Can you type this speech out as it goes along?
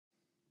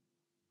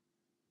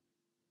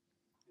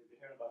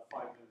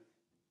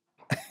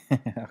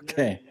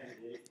Okay.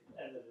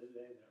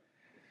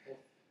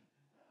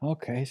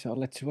 Okay, so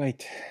let's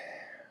wait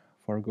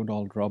for good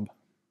old Rob.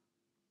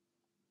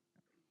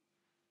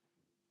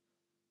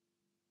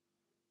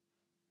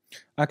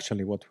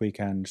 Actually, what we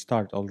can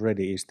start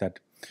already is that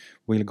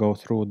we'll go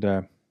through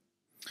the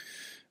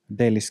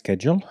daily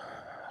schedule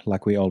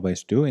like we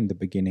always do in the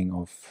beginning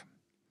of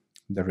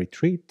the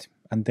retreat,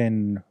 and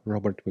then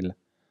Robert will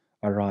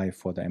arrive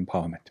for the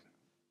empowerment.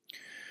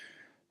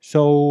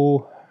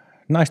 So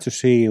nice to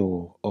see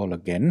you all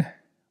again,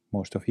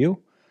 most of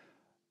you.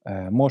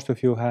 Most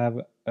of you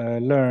have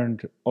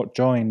learned or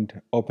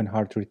joined Open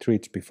Heart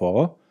retreats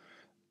before.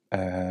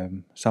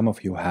 Some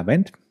of you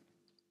haven't.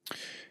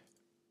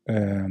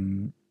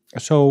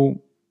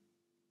 So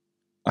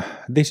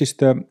this is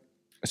the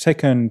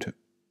second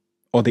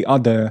or the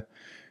other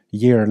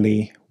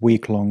yearly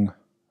week-long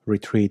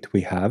retreat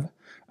we have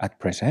at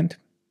present.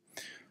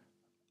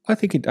 I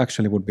think it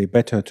actually would be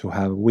better to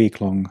have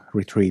week-long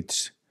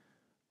retreats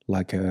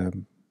like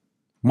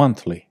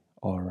monthly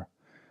or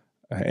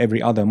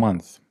every other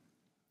month.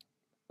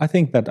 I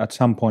think that at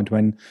some point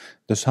when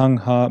the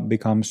Sangha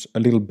becomes a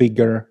little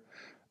bigger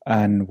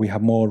and we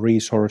have more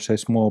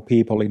resources, more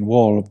people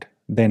involved,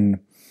 then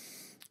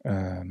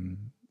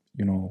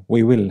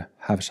we will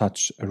have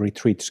such a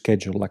retreat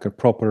schedule, like a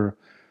proper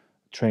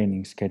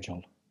training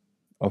schedule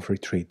of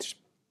retreats.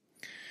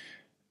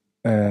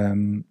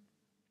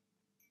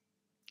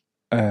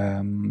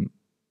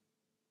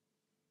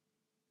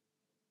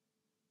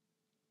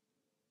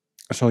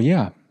 So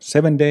yeah,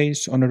 7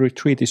 days on a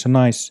retreat is a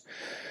nice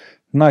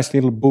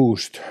little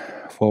boost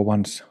for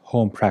one's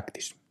home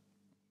practice.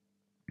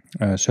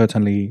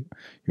 Certainly,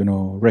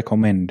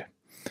 recommend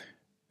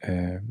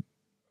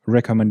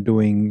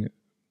doing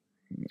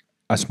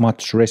as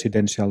much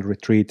residential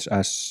retreats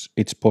as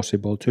it's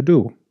possible to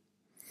do.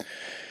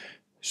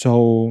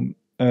 So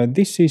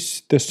this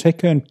is the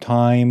second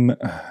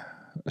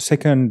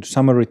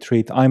summer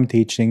retreat I'm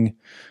teaching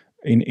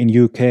in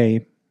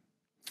UK,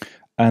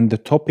 and the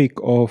topic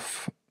or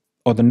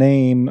the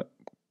name,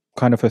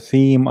 kind of a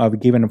theme I've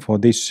given for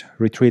this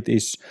retreat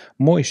is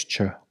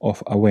moisture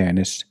of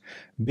awareness,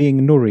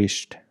 being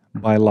nourished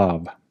by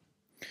love.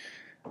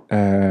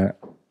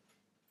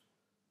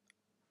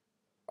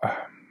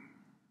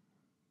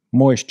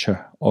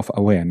 Moisture of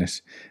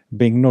awareness,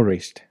 being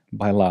nourished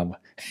by love.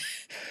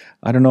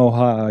 I don't know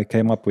how I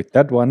came up with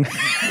that one.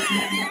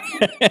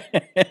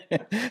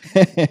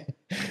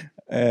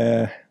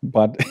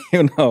 But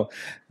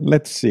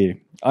let's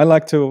see. I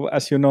like to,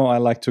 as you know, I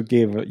like to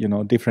give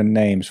different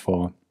names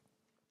for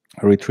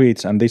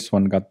retreats, and this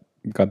one got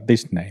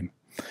this name.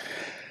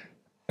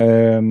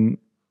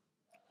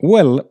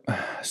 Well,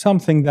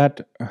 something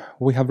that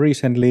I've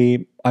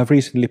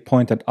recently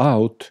pointed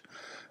out,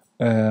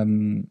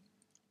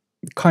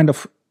 kind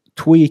of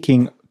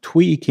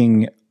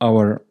tweaking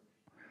our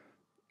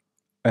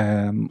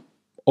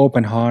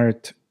open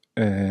heart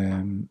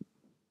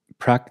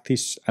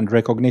practice and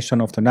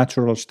recognition of the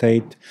natural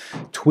state,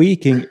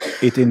 tweaking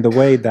it in the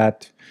way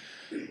that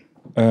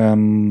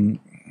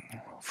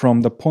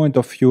from the point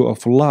of view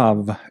of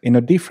love, in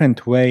a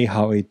different way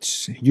how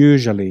it's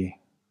usually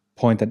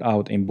pointed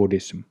out in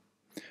Buddhism.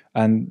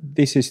 And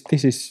this is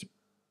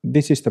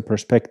the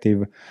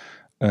perspective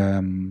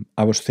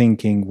I was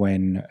thinking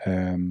when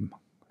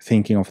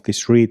thinking of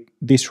this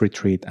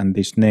retreat and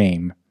this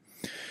name.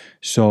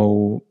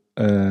 So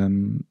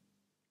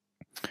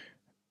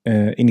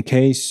in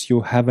case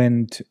you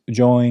haven't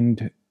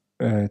joined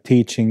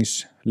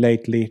teachings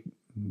lately,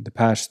 the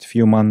past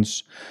few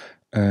months,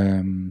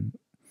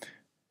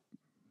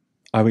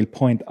 I will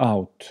point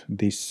out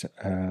this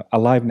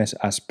aliveness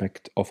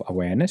aspect of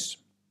awareness.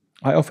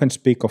 I often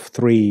speak of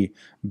 3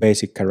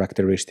 basic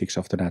characteristics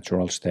of the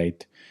natural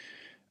state: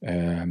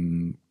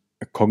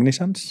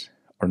 cognizance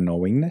or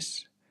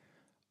knowingness,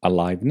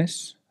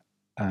 aliveness,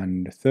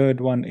 and the third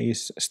one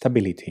is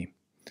stability.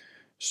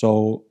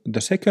 So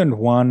the second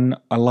one,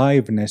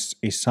 aliveness,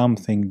 is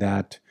something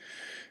that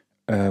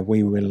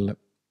we will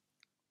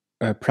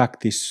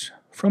practice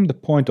from the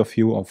point of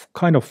view of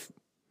kind of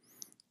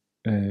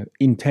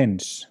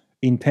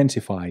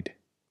intensified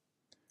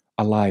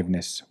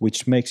aliveness,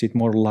 which makes it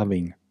more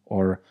loving,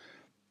 or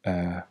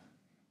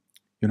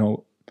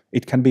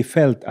it can be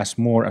felt as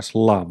more as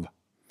love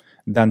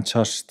than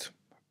just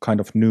kind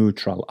of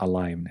neutral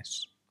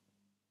aliveness.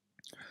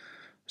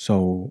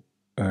 So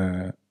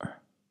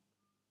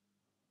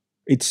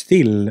it's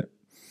still,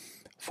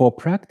 for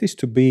practice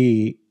to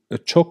be a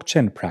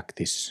Dzogchen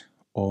practice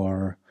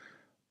or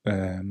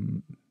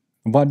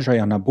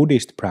Vajrayana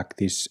Buddhist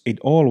practice, it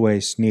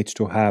always needs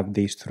to have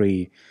these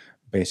 3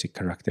 basic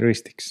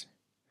characteristics,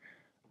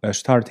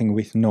 starting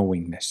with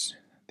knowingness,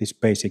 this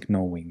basic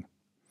knowing.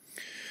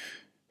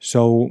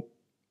 So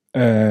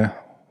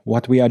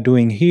what we are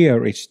doing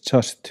here is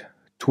just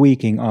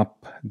tweaking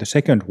up the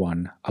second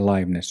one,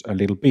 aliveness, a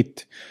little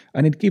bit,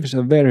 and it gives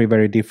a very,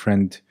 very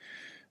different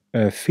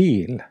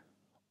feel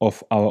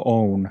of our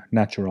own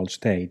natural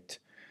state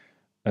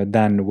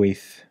than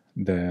with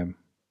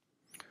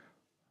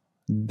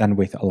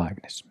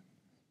aliveness.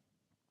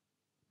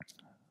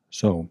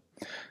 So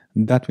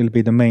that will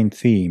be the main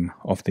theme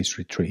of this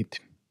retreat.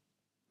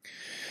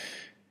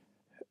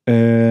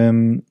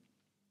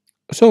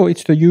 So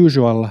it's the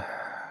usual,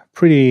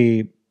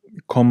 pretty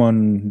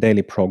common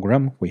daily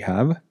program we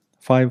have.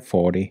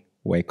 5:40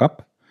 wake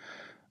up.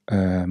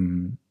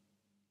 And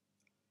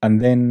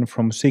then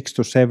from 6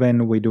 to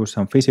 7 we do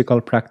some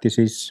physical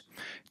practices,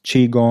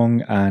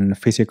 Qigong and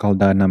physical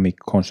dynamic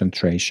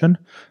concentration,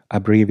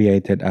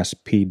 abbreviated as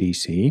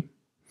PDC.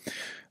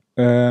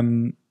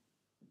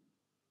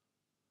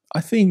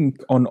 I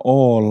think on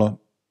all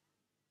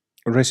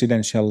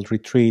residential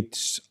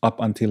retreats up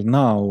until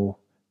now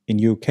in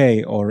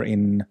UK or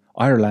in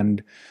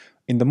Ireland,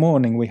 in the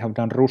morning we have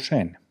done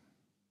Rushen.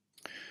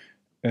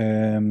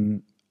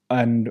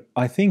 And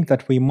I think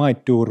that we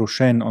might do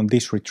Rushen on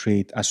this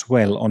retreat as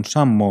well on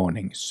some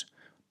mornings.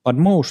 But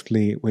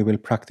mostly we will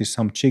practice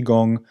some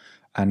Qigong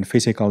and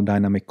physical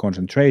dynamic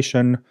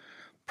concentration,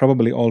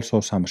 probably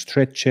also some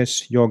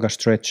stretches, yoga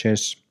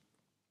stretches.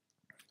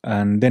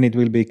 And then it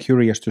will be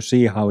curious to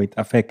see how it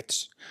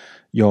affects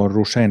your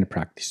Rushen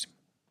practice.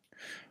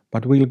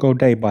 But we'll go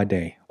day by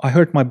day. I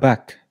hurt my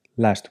back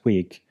last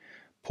week,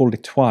 pulled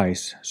it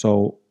twice,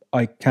 so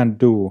I can't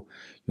do,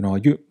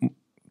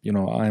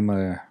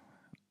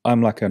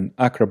 I'm like an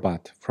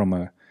acrobat from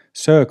a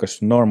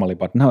circus normally,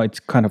 but now it's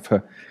kind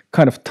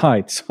of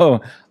tight,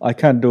 so I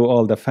can't do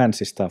all the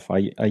fancy stuff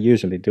I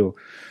usually do.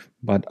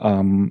 But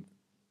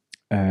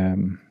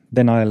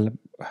then I'll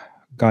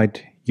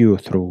guide you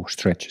through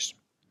stretches.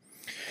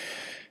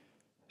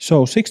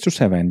 So 6 to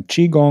 7,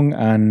 Qigong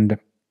and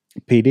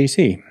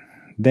PDC.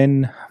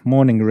 Then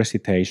morning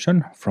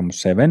recitation from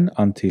 7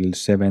 until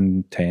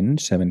 7:10,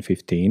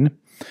 7:15.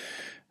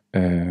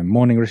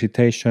 Morning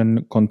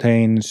recitation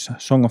contains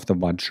Song of the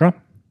Vajra,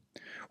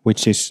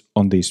 which is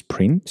on these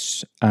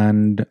prints,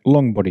 and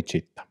Long Body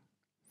Chitta.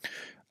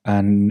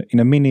 And in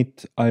a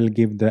minute I'll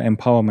give the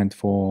empowerment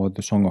for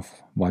the Song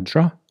of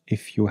Vajra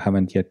if you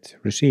haven't yet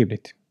received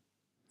it.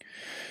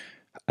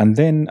 And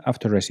then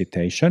after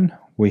recitation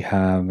we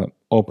have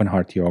open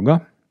heart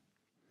yoga,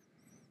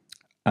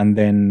 and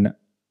then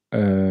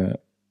a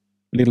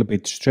little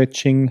bit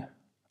stretching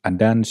and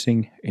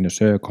dancing in a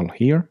circle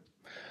here,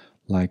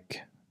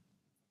 like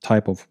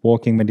type of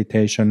walking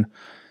meditation,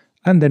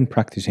 and then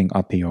practicing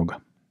Ati Yoga.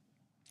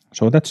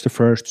 So that's the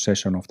first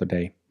session of the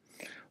day,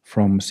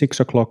 from 6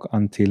 o'clock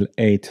until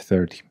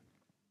 8:30.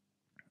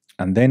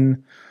 And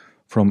then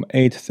from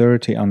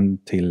 8:30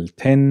 until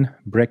 10,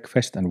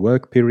 breakfast and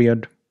work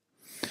period.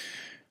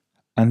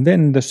 And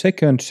then the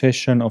second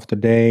session of the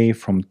day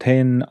from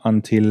 10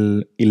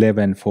 until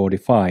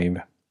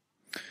 11:45.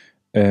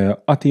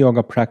 Ati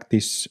Yoga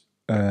practice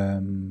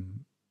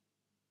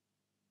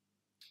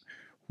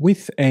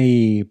with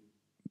a,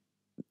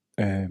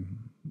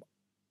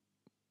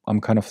 I'm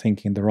kind of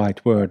thinking the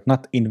right word,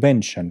 not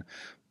invention,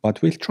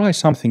 but we'll try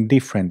something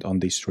different on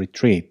this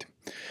retreat.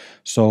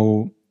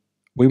 So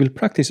we will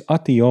practice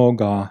Ati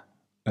Yoga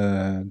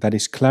that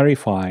is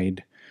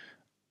clarified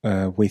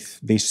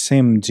with these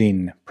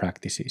Sem-Jin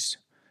practices.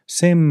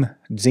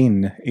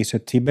 Sem-Jin is a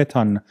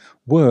Tibetan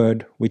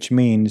word which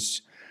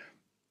means,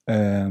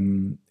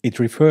 it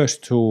refers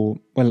to,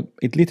 well,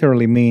 it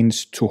literally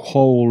means to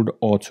hold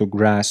or to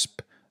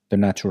grasp the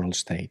natural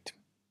state.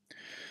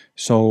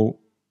 So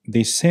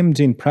these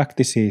Sem-Jin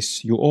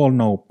practices, you all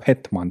know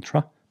Pet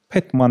Mantra.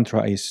 Pet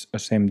Mantra is a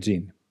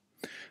Sem-Jin.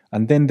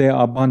 And then there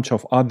are a bunch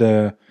of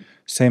other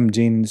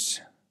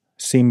Sem-Jins,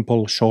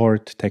 simple,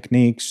 short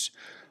techniques.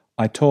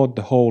 I taught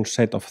the whole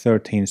set of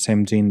 13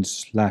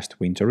 Sem-Jins last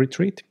winter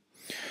retreat.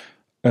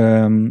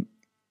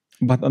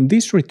 But on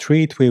this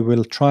retreat we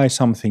will try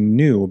something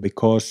new,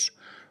 because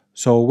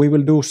so we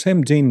will do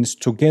Sem-Jins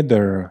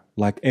together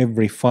like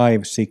every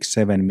 5, 6,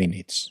 7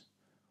 minutes.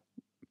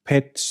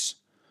 Pets,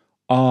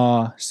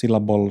 A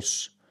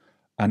syllables,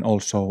 and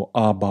also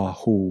A, Ba,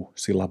 Hu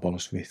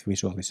syllables with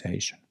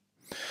visualization.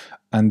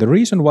 And the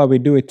reason why we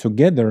do it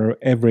together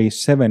every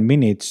 7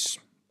 minutes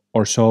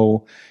or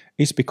so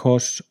is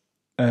because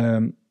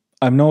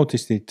I've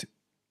noticed it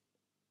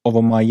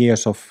over my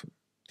years of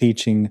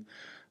teaching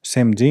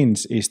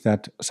Sem-Jins is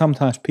that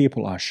sometimes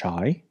people are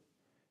shy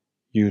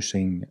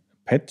using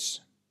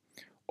pets,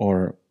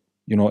 or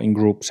in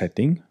group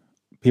setting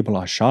people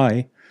are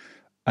shy,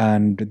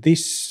 and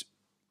this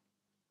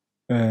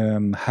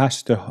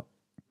has the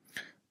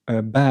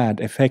bad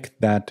effect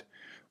that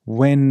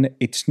when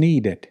it's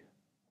needed,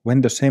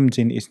 when the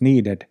Sem-Jin is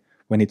needed,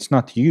 when it's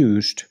not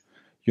used,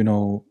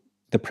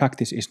 the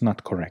practice is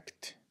not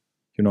correct.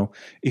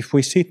 If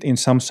we sit in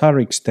some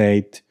sarik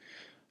state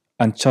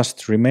and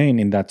just remain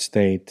in that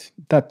state,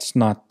 that's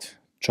not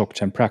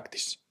Dzogchen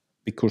practice,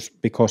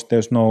 because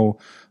there's no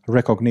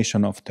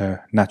recognition of the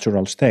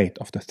natural state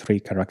of the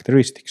 3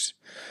 characteristics.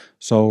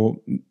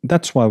 So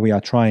that's why we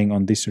are trying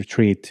on this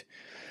retreat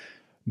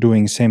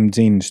doing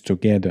Sem-Jins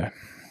together.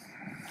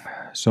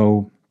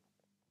 So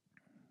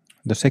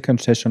the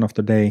second session of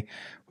the day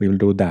we will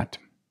do that.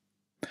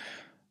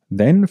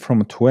 Then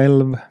from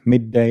 12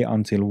 midday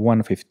until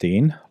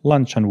 1:15,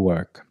 lunch and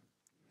work.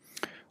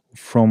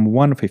 From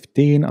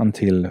 1:15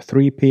 until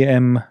 3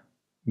 p.m.,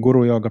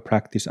 Guru Yoga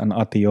practice and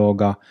Ati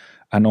Yoga,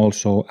 and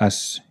also,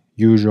 as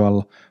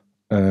usual,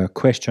 a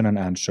question and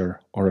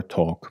answer or a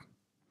talk.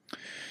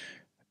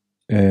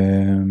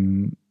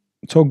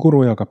 So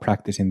Guru Yoga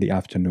practice in the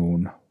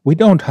afternoon. We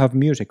don't have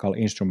musical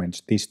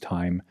instruments this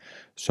time,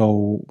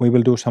 so we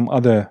will do some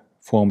other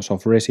forms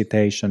of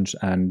recitations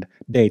and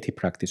deity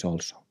practice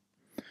also.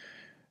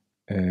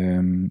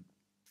 And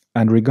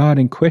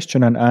regarding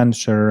question and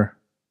answer,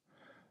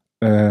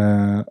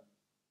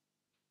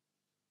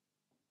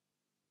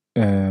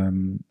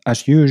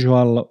 as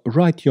usual,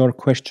 write your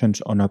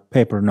questions on a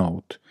paper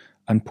note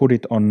and put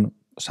it on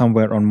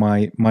somewhere on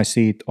my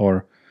seat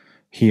or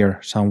here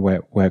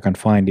somewhere where I can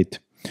find it.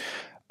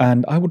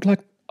 And I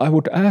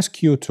would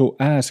ask you to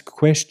ask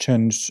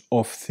questions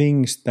of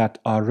things that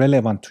are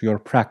relevant to your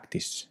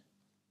practice.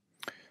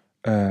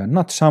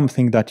 Not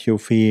something that you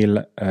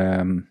feel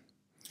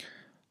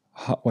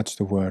what's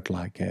the word,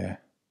 like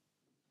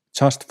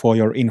just for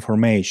your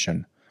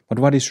information, but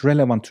what is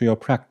relevant to your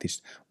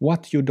practice,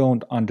 what you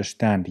don't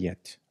understand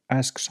yet.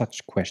 Ask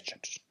such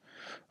questions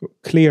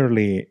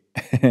clearly,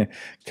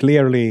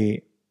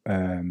 clearly,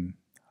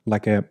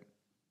 like a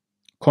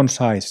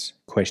concise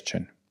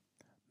question,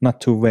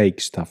 not too vague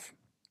stuff.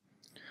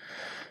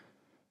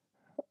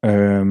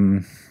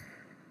 So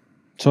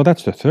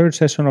that's the third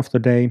session of the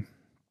day.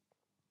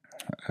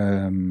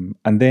 And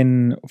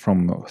then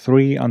from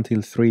 3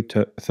 until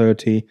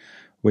 3:30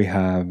 we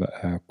have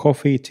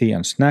coffee, tea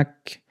and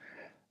snack,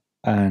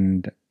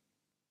 and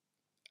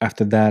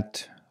after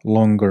that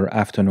longer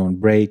afternoon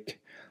break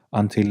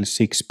until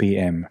 6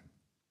 p.m.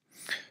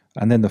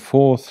 And then the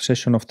fourth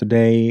session of the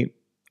day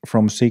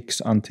from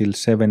 6 until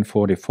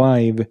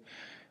 7:45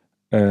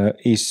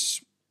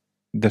 is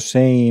the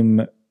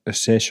same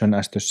session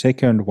as the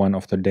second one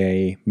of the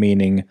day,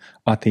 meaning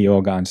Ati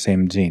Yoga and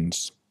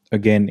Semjins,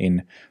 again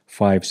in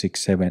 5,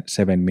 6,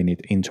 7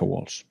 minute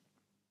intervals.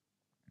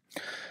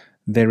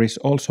 There is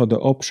also the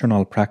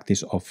optional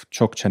practice of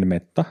Chokchen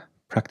Metta,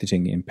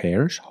 practicing in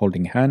pairs,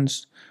 holding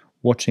hands,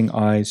 watching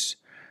eyes,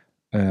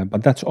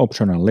 but that's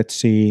optional. Let's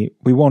see,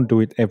 we won't do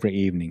it every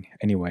evening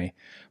anyway,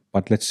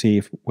 but let's see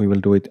if we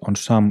will do it on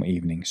some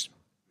evenings.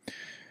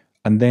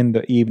 And then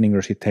the evening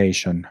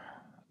recitation,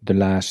 the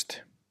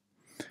last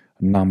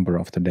number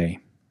of the day.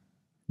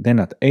 Then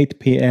at 8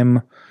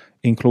 p.m.,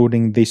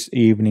 including this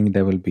evening,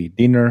 there will be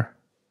dinner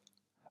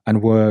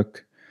and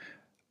work,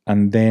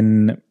 and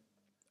then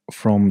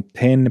from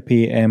 10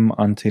 p.m.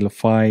 until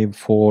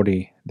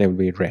 5:40 there will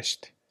be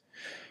rest.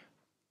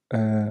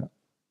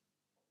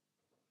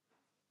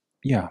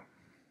 Yeah.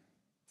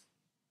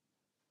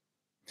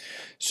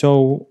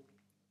 So,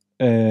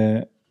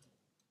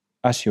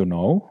 as you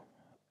know,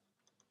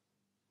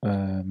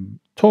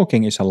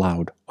 talking is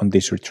allowed on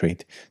this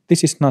retreat.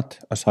 This is not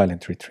a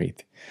silent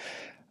retreat.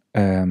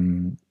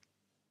 And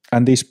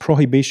these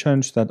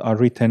prohibitions that are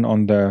written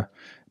on the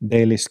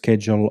daily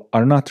schedule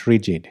are not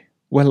rigid.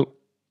 Well,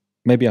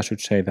 maybe I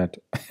should say that.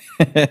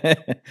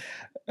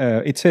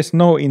 It says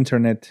no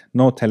internet,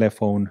 no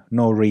telephone,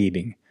 no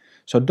reading.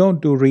 So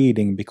don't do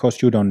reading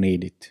because you don't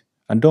need it.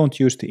 And don't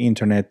use the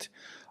internet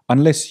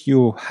unless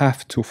you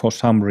have to for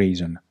some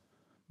reason.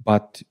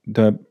 But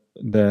the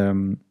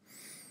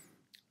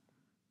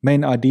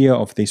main idea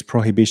of these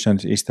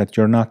prohibitions is that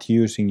you're not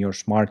using your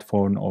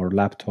smartphone or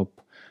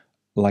laptop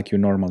like you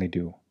normally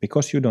do,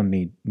 because you don't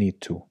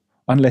need to,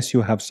 unless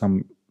you have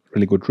some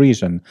really good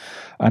reason.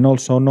 And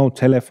also no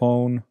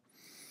telephone.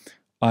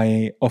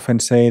 I often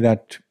say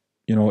that,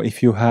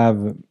 if you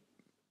have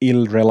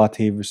ill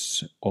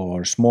relatives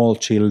or small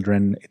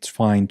children, it's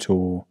fine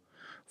to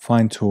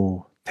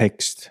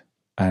text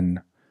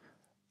and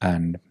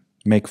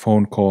make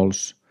phone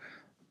calls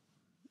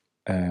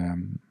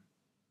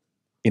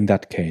in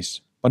that case,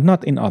 but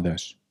not in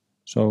others.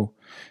 So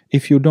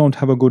if you don't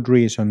have a good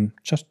reason,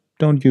 just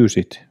don't use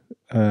it.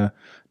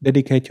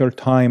 Dedicate your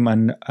time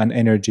and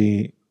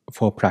energy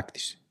for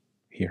practice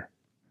here.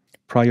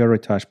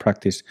 Prioritize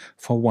practice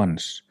for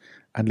once,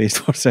 at least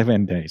for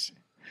 7 days.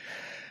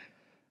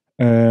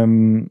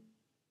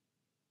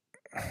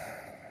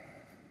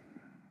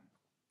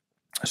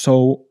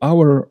 So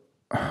our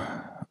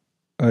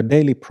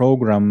daily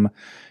program,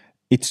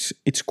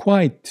 it's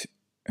quite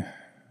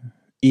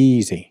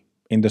easy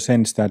in the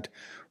sense that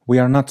we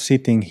are not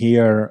sitting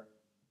here,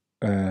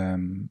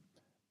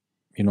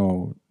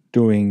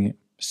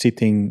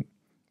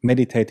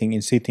 meditating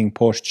in sitting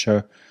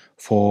posture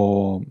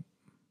for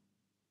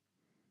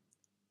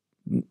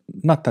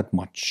not that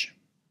much.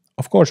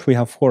 Of course, we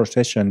have 4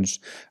 sessions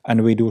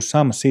and we do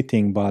some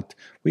sitting, but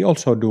we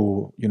also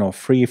do,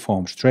 free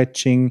form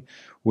stretching.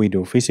 We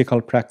do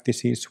physical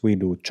practices. We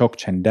do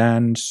Chokchen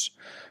dance.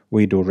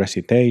 We do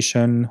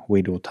recitation.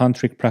 We do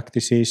tantric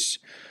practices.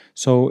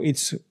 So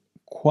it's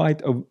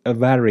quite a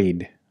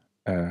varied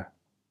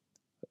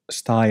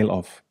style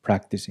of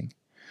practicing.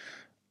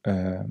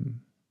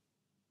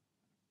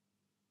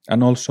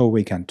 And also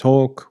we can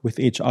talk with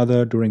each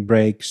other during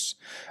breaks,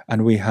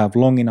 and we have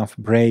long enough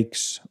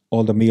breaks,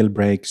 all the meal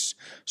breaks,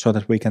 so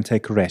that we can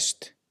take a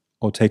rest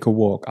or take a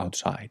walk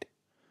outside.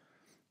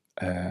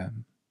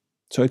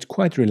 So it's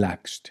quite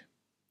relaxed.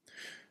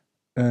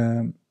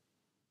 Um,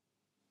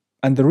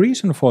 and the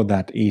reason for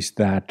that is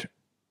that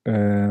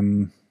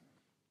um,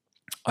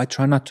 I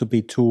try not to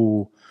be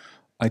too,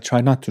 I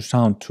try not to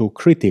sound too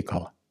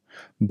critical,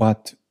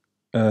 but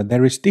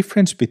there is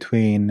difference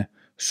between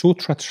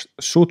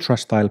sutra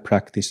style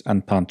practice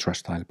and tantra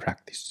style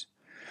practice.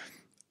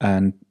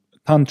 And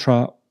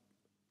tantra,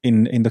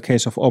 in the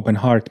case of open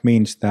heart,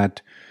 means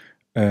that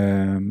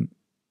um,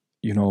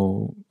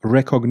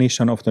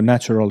 recognition of the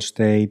natural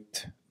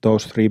state,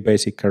 those three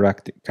basic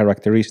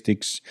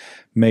characteristics,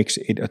 makes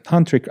it a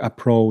tantric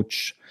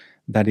approach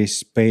that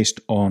is based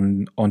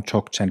on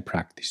Dzogchen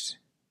practice.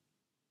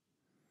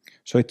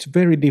 So it's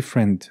very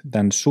different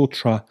than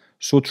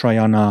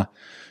sutrayana,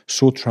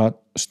 sutra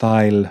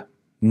style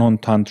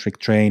non-tantric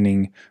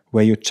training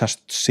where you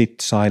just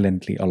sit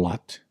silently a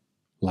lot,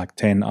 like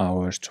 10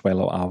 hours,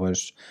 12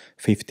 hours,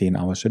 15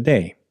 hours a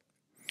day.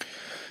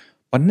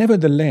 But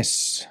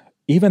nevertheless,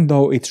 even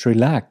though it's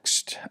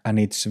relaxed and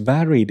it's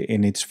varied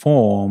in its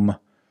form,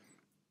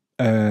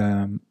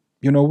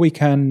 we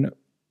can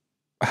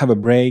have a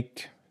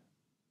break,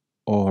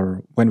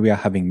 or when we are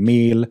having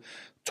meal,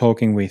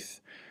 talking with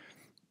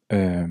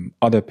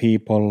other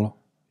people,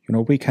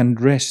 we can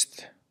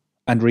rest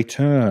and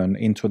return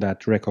into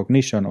that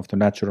recognition of the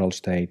natural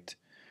state,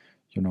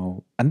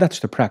 and that's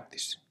the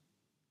practice.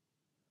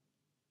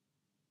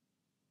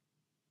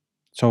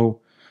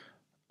 So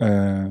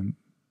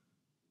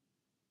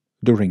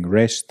during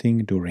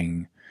resting,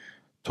 during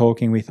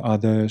talking with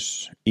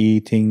others,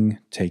 eating,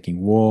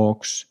 taking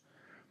walks,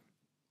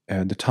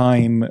 the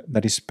time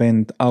that is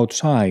spent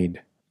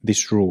outside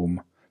this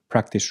room,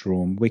 practice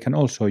room, we can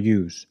also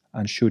use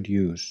and should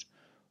use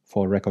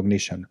for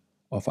recognition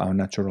of our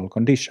natural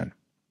condition.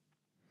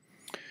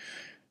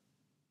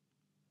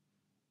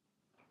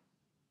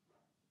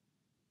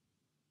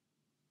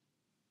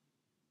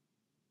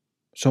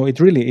 So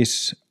it really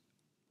is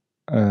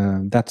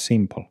that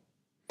simple.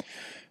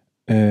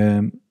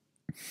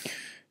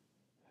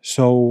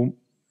 So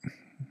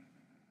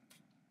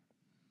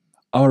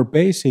our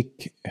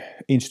basic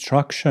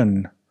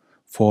instruction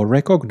for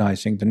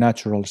recognizing the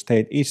natural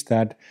state is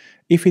that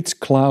if it's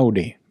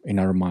cloudy in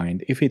our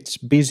mind, if it's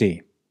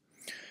busy,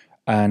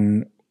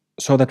 and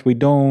so that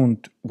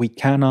we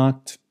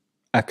cannot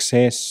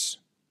access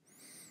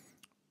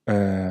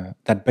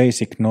that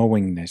basic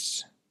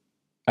knowingness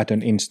at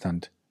an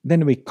instant,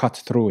 then we cut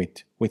through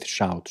it with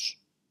shouts,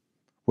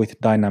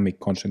 with dynamic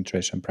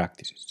concentration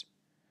practices.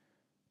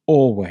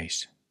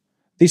 Always.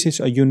 This is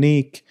a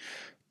unique,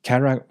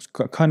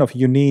 kind of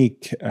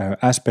unique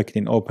aspect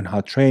in open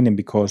heart training,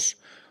 because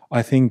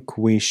I think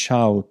we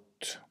shout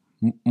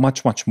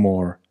much, much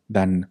more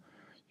than,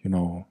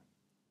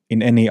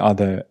 in any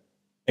other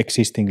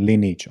existing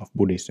lineage of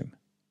Buddhism.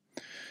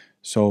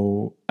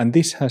 So, and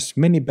this has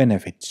many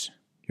benefits,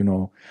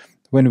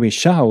 when we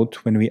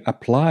shout, when we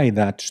apply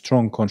that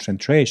strong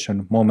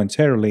concentration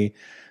momentarily,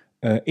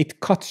 it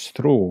cuts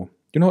through.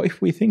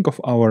 If we think of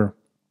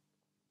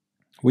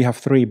we have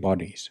three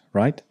bodies,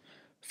 right?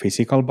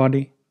 Physical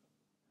body,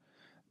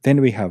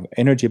 then we have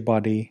energy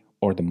body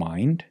or the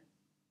mind.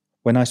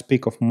 When I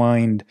speak of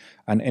mind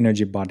and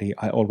energy body,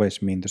 I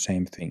always mean the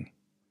same thing.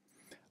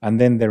 And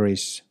then there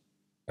is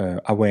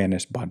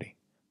awareness body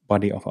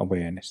of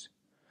awareness.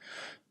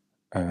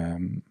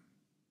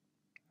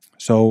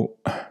 So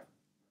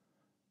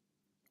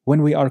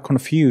when we are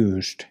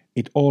confused,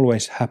 it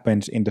always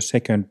happens in the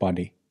second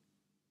body,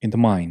 in the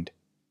mind,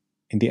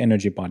 in the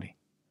energy body.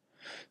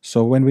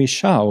 So when we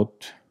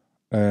shout,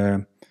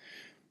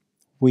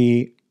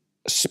 we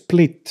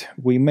split,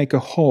 we make a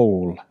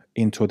hole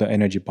into the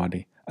energy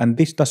body. And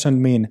this doesn't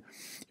mean,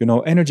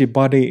 energy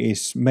body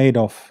is made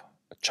of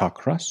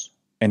chakras,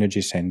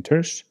 energy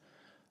centers,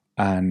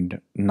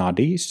 and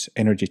nadis,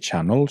 energy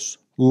channels,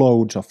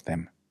 loads of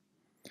them.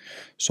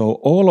 So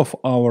all of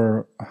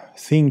our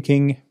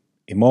thinking,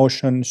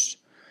 emotions,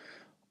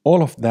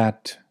 all of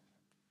that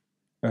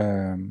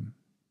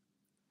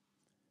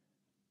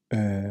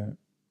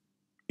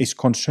is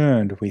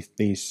concerned with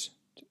these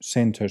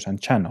centers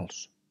and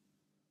channels.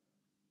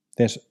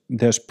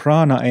 There's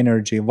prana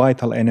energy,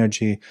 vital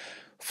energy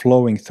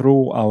flowing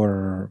through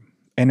our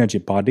energy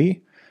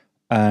body,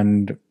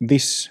 and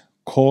this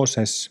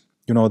causes,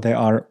 there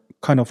are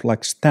kind of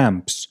like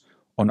stamps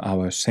on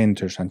our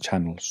centers and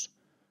channels,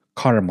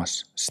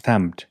 karmas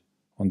stamped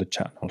on the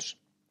channels.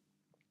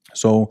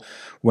 So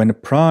when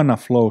prana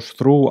flows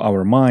through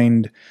our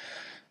mind,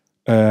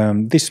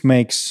 this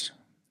makes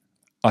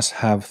us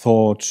have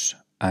thoughts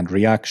and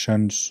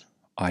reactions,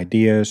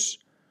 ideas,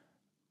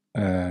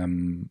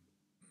 and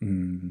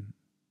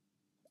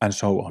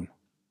so on.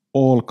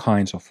 All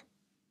kinds of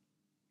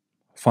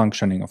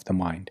functioning of the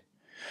mind.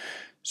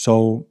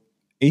 So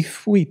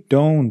if we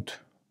can't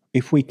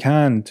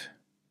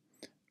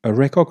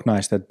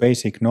recognize that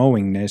basic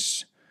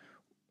knowingness,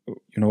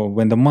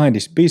 when the mind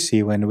is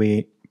busy, when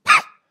we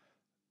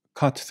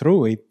cut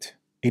through it,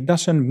 it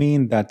doesn't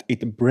mean that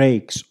it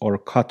breaks or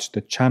cuts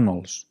the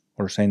channels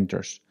or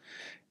centers.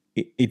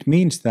 It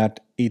means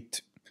that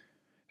it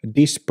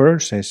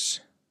disperses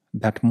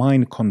that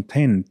mind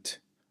content,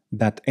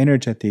 that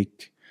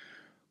energetic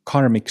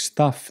karmic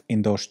stuff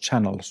in those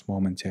channels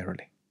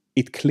momentarily.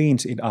 It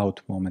cleans it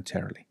out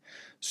momentarily.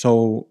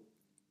 So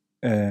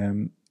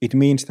it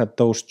means that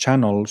those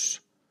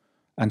channels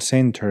and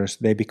centers,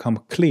 they become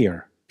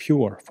clear,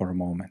 pure for a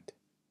moment.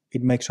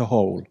 It makes a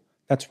whole.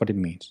 That's what it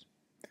means.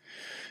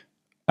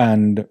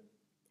 And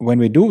when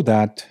we do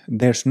that,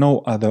 there's no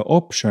other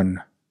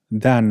option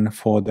than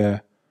for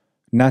the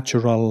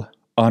natural,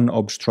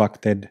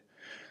 unobstructed,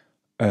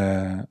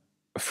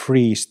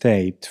 free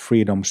state,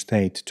 freedom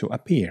state to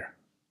appear.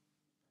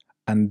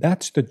 And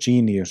that's the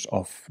genius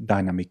of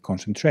dynamic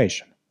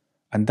concentration.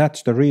 And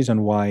that's the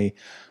reason why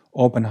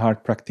open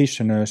heart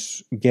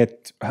practitioners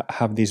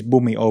have these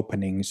boomy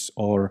openings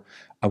or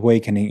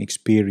awakening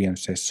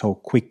experiences so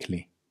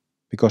quickly,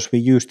 because we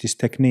use this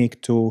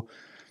technique to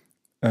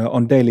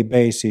on daily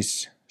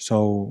basis.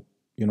 So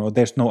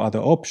there's no other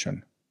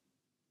option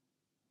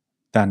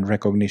than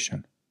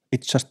recognition.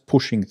 It's just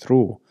pushing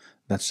through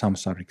that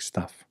samsaric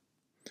stuff.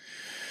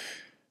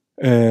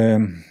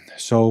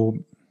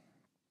 So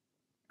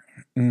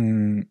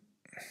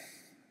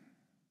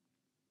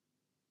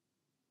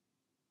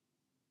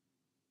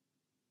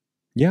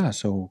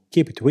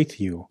keep it with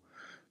you.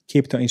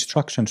 Keep the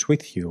instructions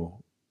with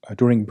you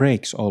during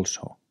breaks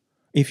also.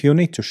 If you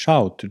need to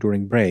shout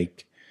during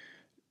break,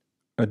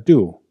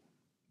 do.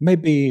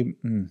 Maybe,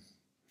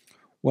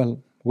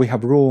 we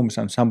have rooms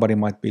and somebody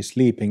might be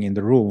sleeping in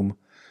the room.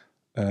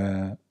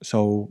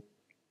 So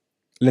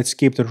let's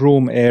keep the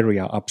room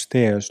area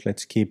upstairs,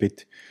 let's keep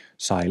it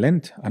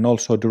silent. And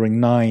also during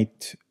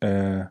night,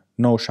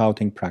 no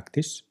shouting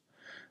practice.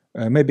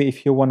 Maybe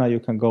if you wanna, you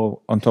can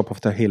go on top of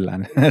the hill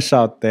and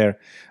shout there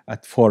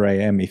at 4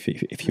 a.m.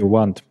 if you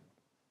want.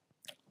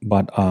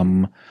 But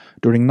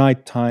during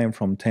night time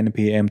from 10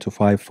 p.m. to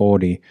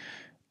 5:40,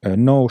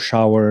 no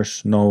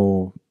showers,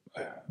 no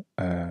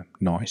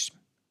noise.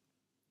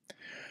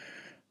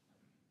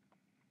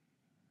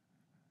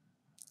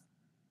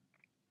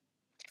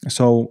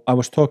 So I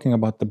was talking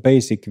about the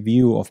basic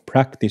view of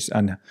practice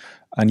and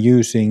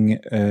using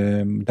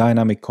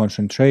dynamic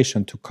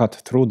concentration to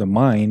cut through the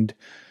mind,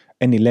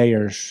 any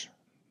layers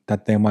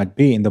that there might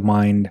be in the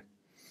mind.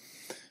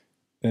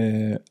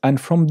 And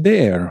from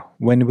there,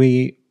 when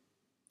we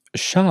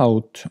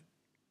shout,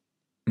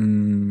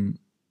 and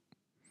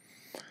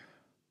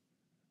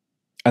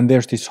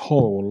there's this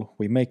hole,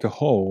 we make a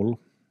hole,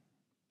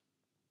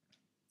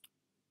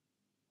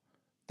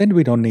 then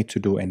we don't need to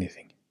do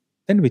anything.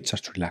 Then we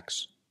just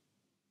relax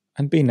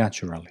and be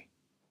naturally.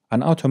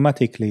 And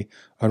automatically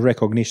a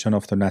recognition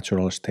of the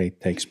natural state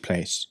takes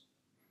place.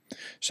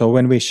 So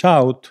when we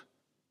shout,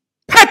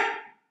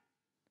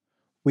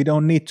 we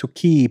don't need to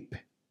keep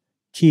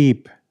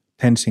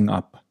tensing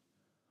up.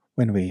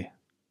 When we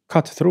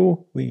cut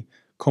through, we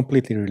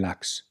completely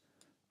relax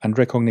and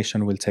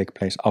recognition will take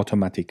place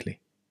automatically.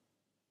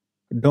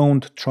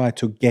 Don't try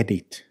to get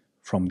it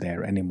from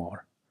there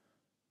anymore.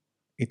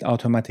 It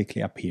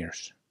automatically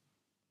appears.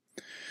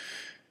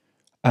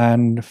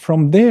 And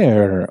from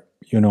there,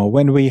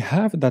 when we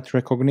have that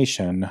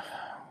recognition,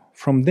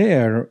 from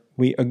there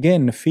we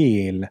again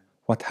feel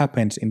what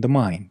happens in the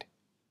mind.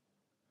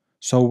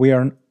 So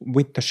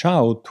with the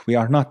shout, we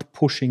are not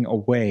pushing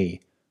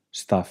away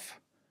stuff.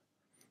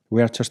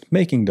 We are just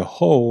making the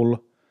whole,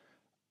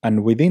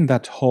 and within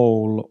that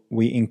whole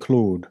we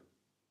include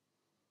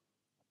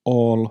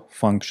all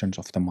functions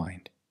of the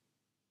mind,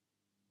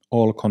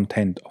 all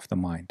content of the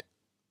mind.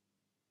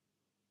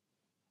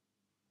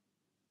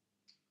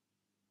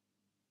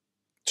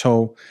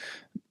 So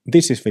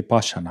this is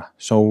Vipassana.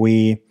 So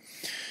we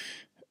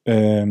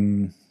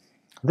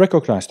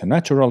recognize the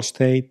natural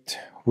state,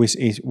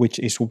 which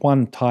is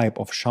one type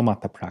of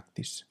shamatha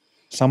practice.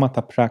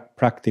 Samatha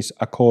practice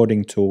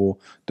according to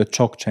the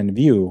Dzogchen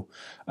view,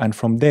 and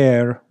from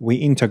there we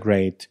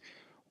integrate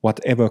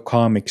whatever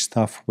karmic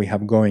stuff we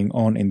have going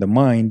on in the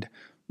mind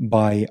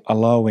by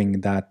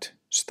allowing that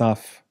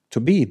stuff to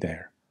be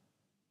there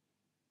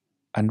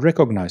and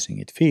recognizing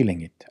it,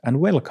 feeling it, and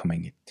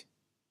welcoming it.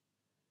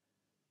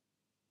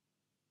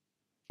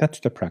 That's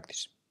the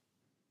practice.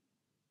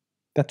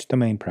 That's the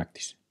main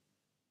practice.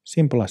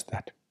 Simple as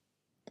that.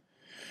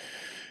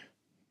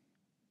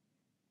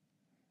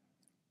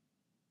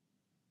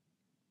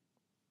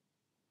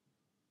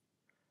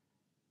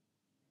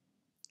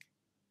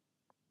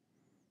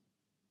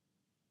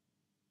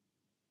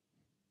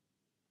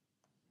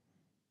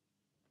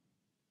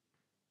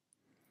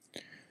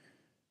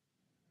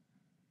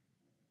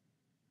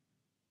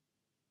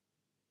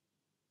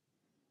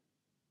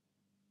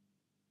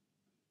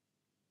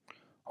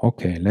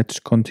 Okay, let's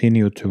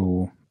continue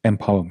to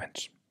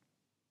empowerments.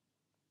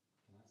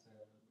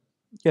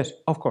 Yes,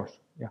 of course.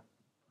 Yeah.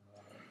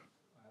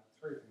 I have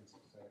three things to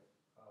say.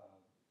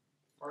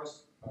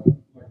 First,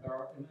 there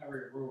are in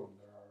every room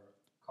there are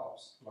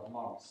cups like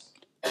mugs,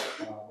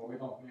 but we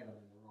don't need them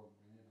in the room.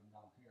 We need them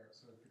down here.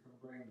 So if you can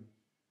bring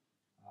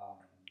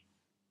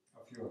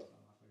a few of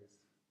them at least.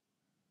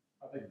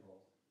 I think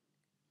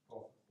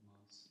both of the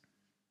mugs.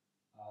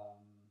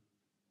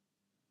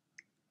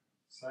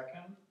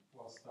 Second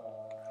was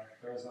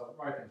there's a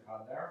writing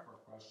pad there for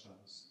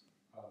questions.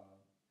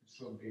 It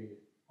should be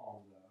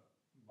on the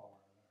bar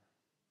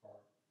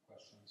there for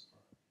questions for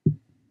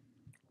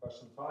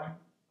question time.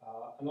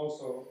 And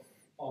also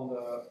on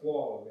the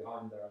wall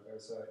behind there,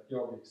 there's a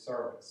yogic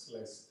service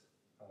list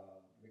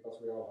because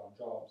we all have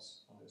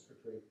jobs on this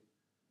retreat,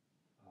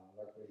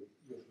 like we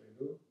usually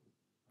do,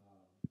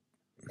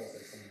 because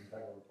it's an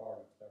integral part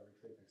of the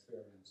retreat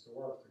experience to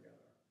work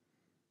together.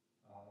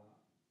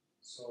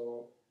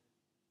 So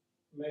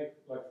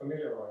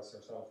familiarize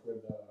yourself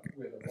with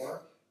the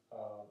work.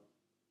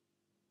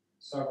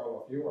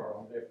 Several of you are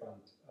on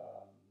different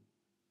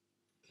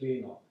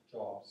cleanup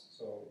jobs.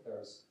 So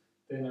there's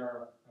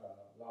dinner,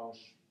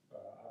 lunch,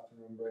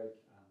 afternoon break,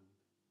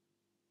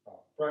 and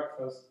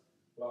breakfast,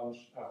 lunch,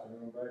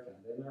 afternoon break,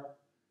 and dinner.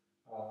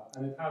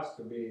 And it has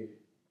to be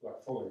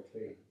like fully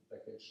clean, the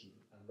kitchen,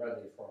 and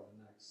ready for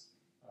the next.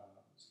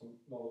 So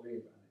don't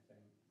leave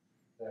anything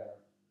there.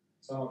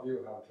 Some of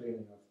you have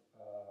cleaning of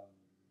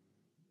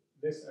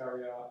this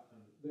area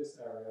and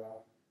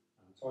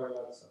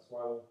toilets as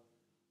well.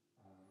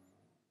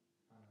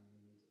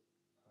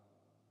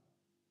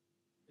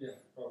 Yeah,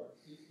 Robert,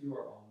 you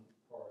are on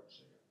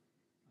porridge here.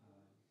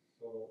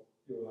 So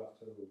you'll have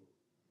to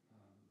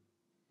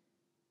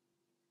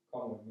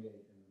come with me in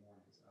the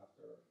mornings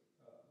after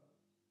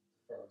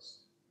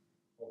first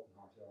open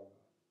heart yoga.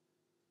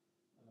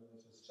 And let me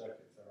just check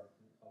if there are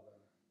any other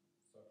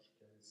such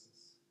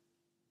cases.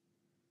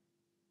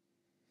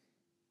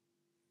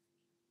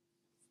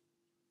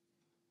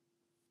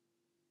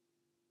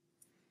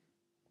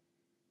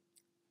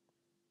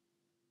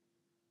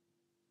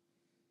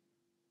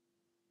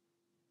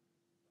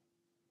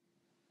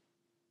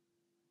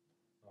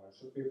 It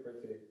should be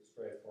pretty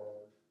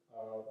straightforward.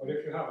 But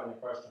if you have any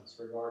questions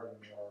regarding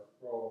your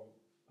role,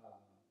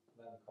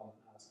 then come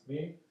and ask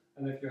me.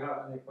 And if you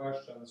have any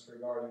questions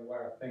regarding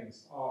where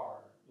things are,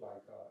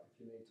 like if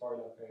you need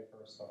toilet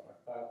paper, stuff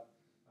like that,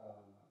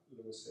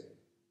 Lucy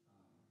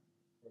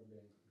will be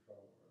in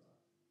control over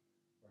that,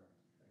 where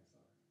things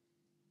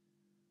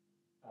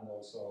are. And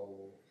also,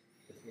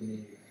 if we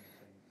need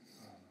anything,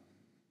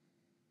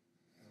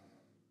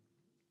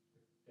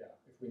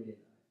 if we need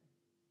anything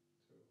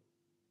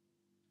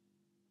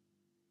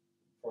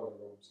for the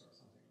rooms or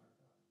something like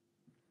that.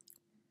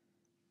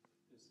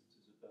 There's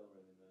a bell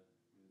ringing there.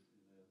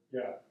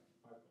 Yeah,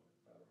 I call it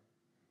bell ring.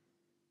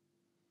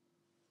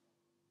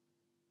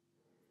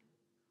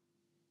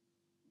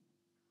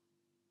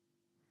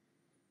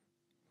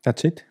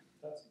 That's it?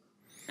 That's it.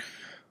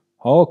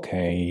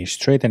 Okay,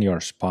 straighten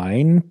your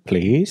spine,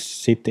 please.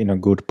 Sit in a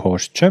good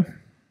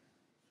posture.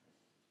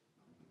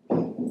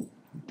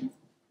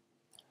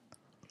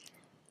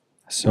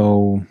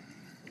 So,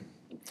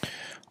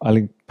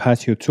 I'll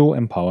pass you two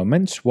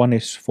empowerments. One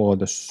is for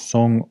the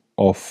Song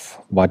of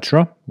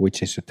Vajra,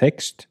 which is a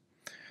text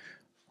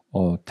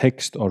or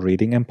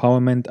reading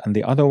empowerment, and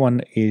the other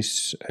one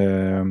is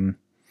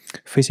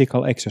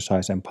physical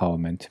exercise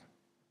empowerment.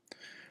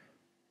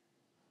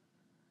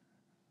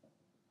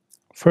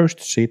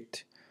 First,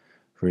 sit,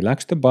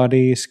 relax the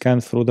body,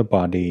 scan through the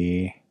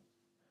body.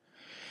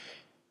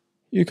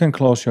 You can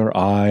close your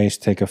eyes,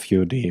 take a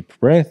few deep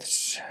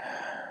breaths.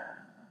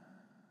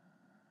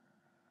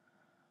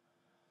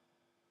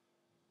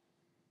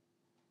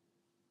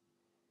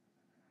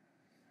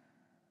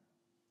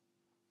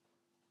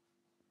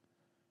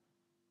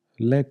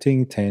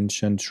 Letting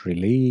tensions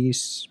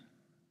release.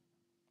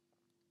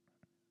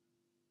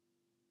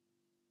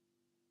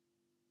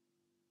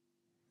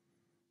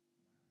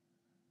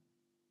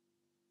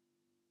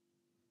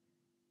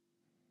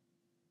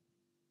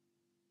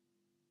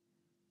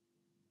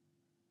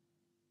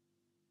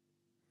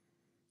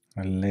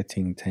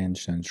 Letting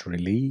tensions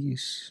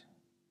release.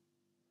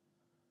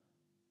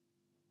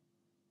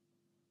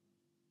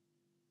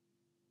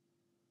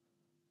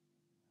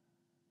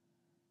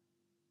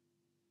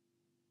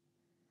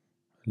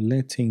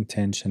 Letting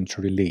tensions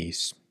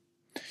release.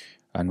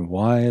 And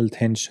while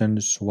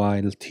tissues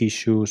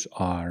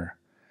are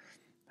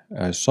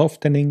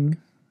softening,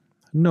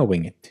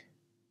 knowing it.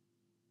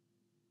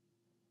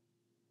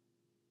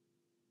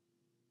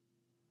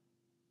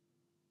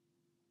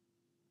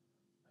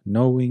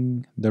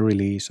 Knowing the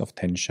release of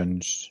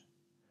tensions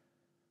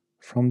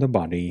from the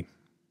body.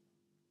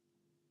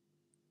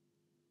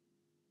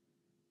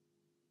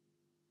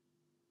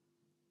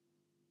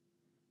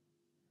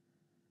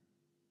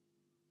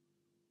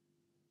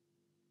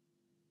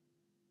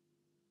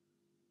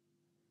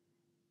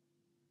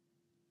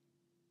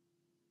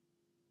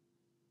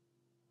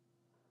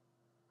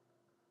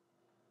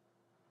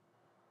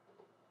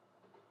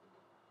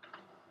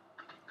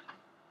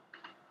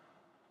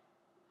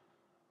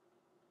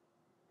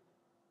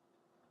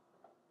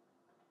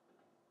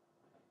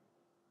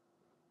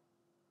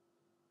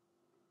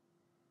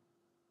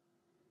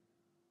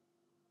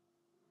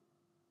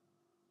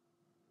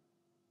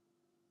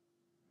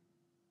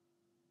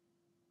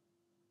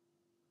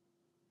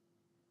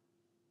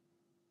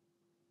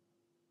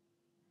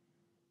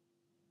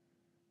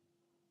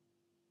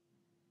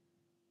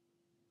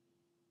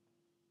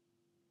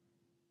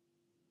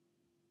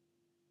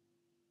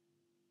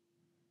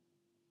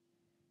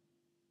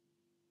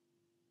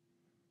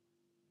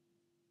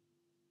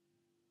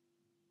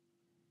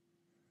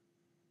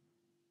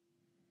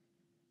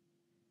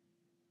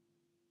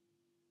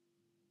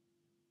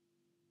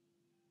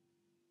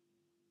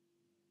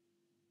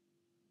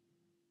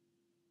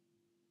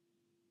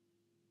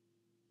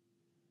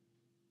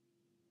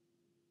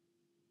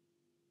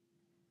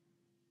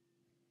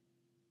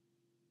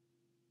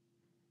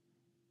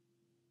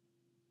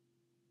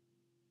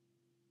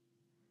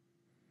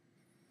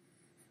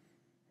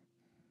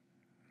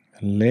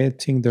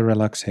 letting the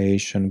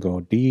relaxation go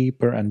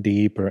deeper and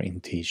deeper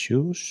in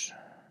tissues.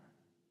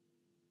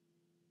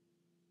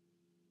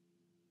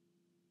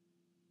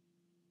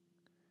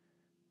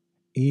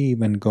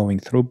 Even going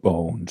through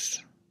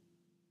bones.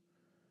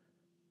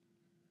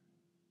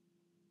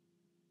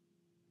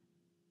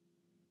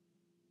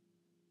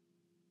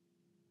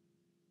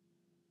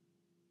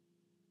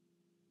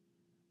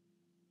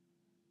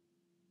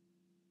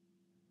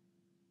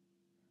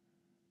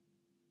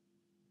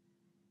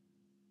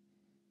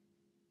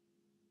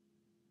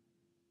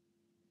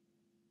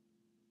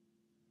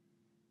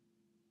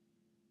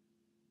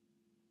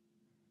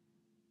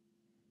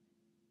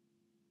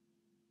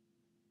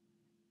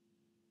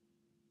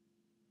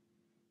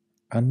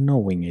 And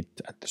knowing it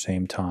at the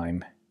same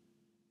time.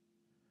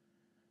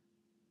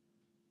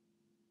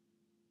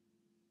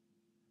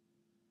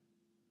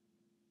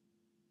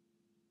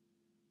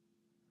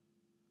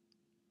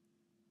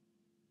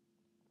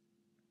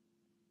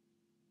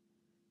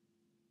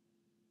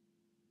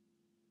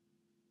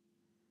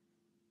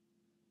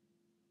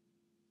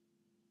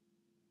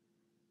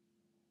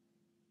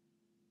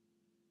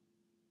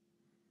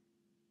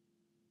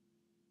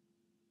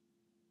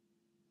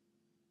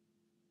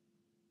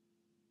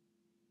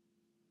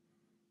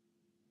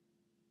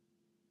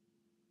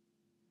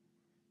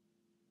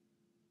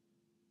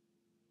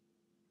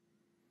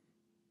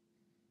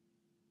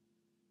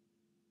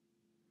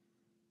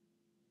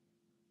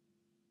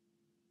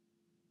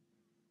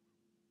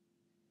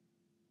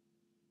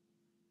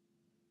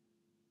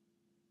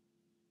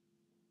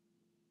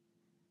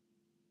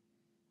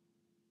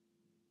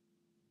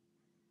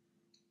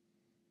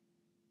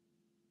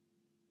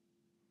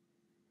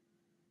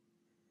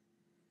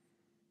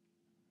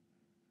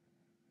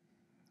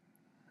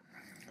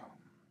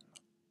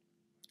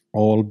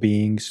 All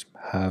beings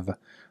have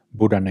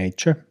Buddha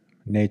nature,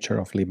 nature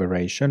of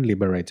liberation,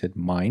 liberated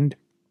mind.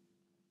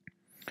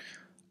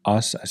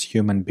 Us as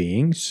human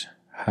beings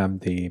have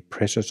the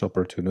precious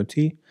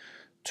opportunity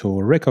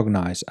to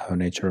recognize our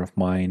nature of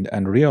mind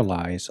and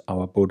realize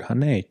our Buddha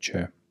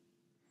nature.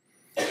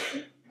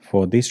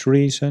 For this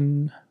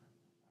reason,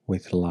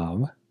 with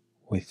love,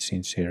 with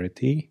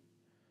sincerity,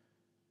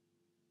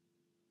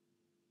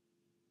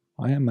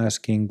 I am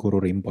asking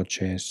Guru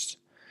Rinpoche's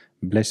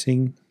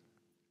blessing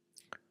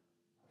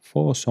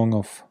for Song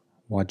of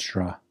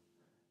Vajra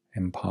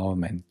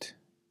empowerment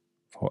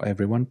for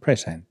everyone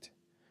present,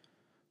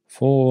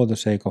 for the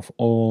sake of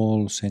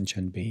all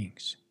sentient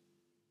beings.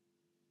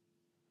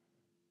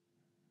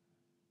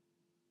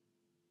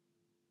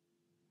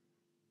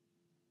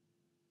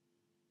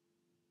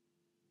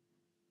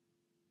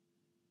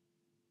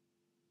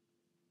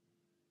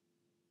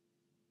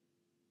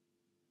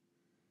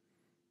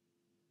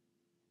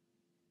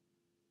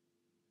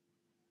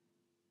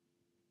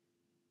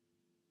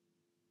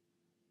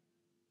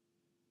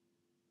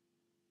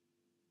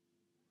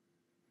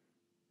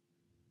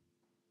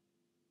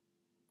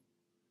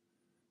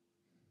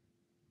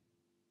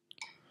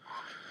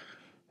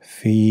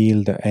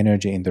 Feel the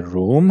energy in the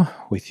room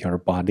with your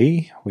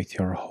body, with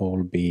your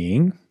whole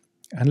being,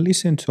 and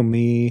listen to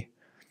me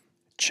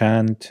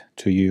chant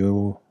to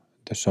you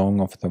the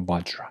song of the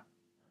Vajra,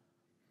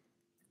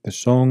 the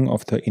song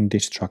of the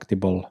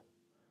indestructible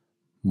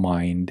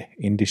mind,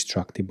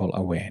 indestructible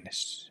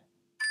awareness.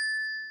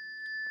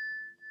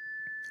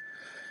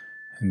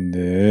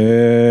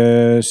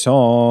 The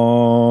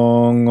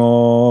song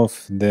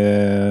of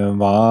the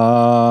Vajra,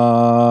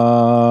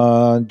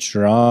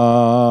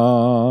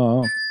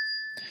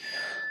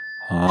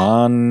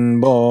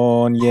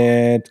 unborn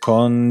yet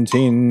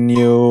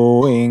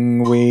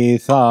continuing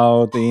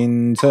without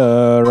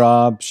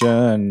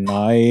interruption,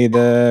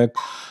 neither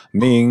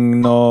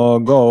coming nor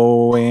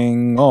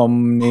going,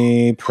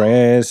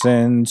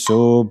 omnipresent,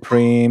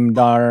 supreme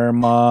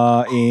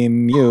Dharma,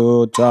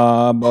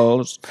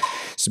 immutable,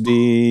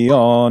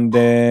 beyond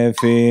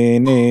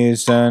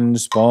definition,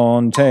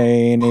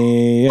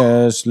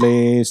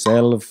 spontaneously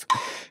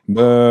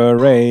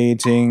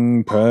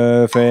self-liberating,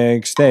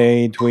 perfect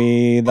state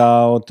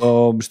without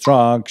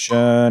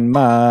obstruction,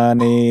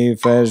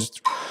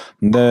 manifest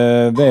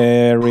the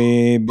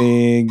very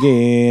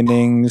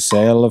beginning,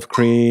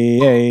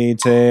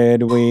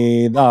 self-created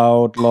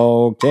without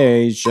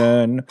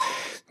location,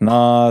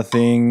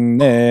 nothing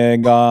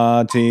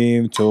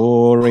negative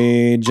to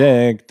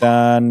reject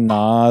and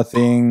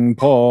nothing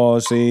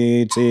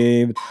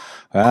positive.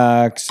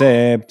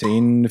 Accept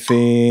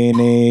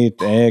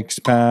infinite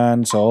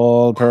expanse,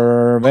 all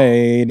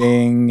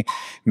pervading,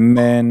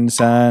 immense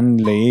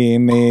and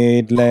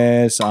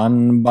limitless,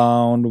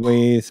 unbound,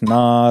 with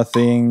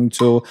nothing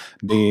to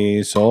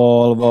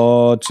dissolve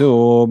or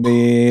to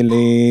be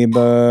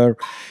liberated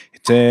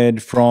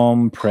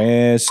from,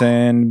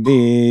 present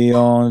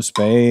beyond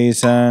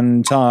space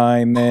and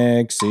time,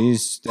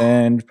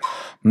 existent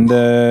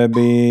the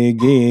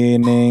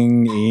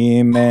beginning,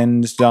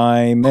 immense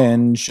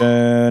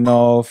dimension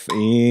of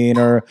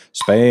inner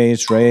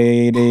space,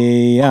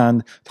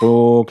 radiant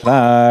through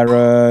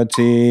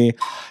clarity,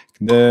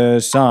 The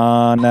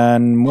sun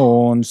and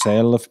moon,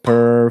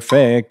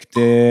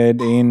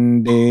 self-perfected,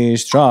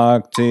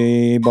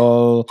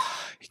 indestructible,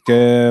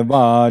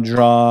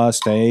 Vajra,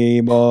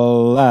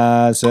 stable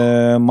as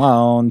a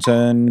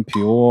mountain,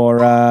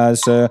 pure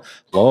as a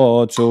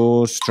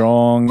lotus,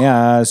 strong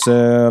as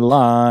a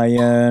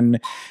lion,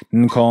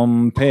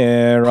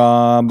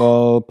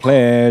 incomparable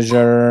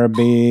pleasure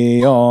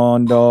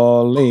beyond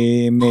all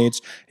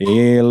limits,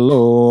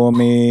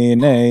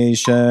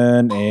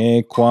 illumination,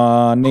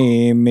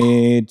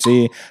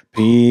 equanimity,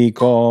 peak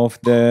of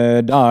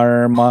the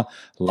Dharma,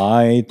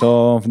 light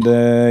of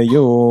the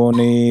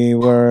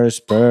universe,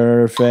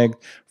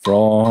 perfect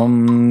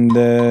from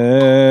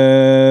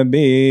the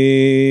beginning.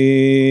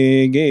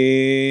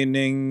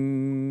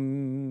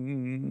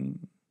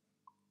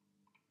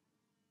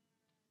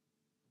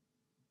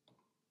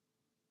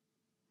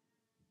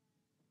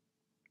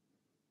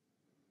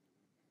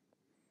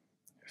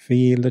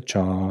 Feel the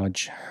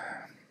charge.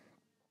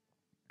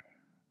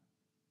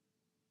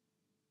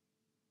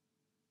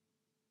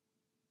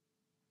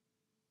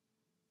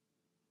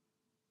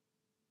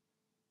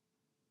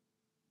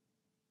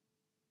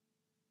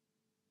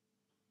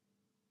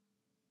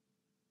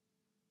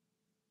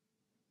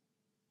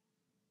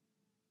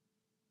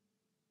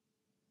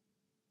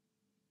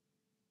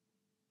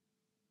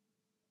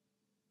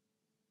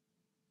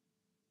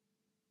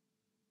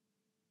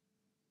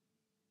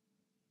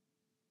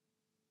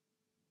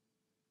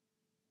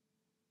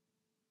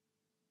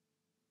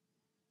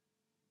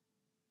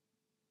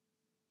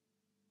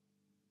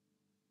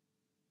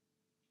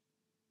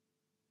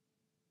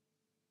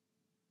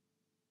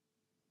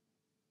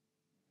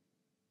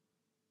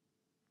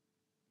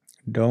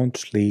 Don't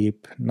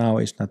sleep. Now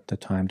is not the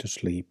time to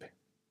sleep.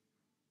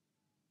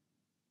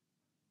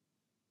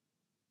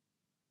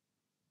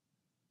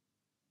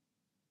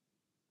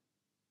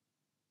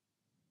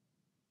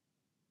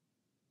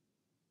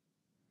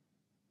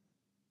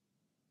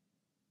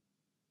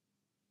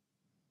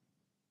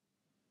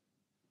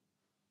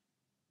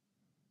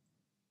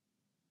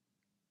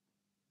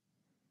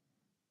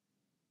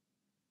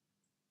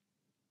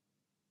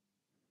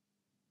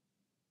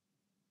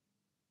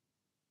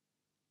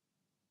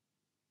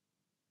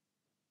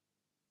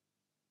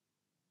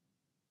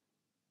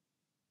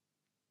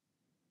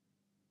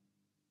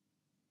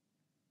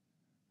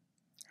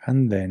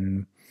 And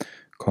then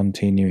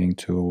continuing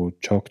to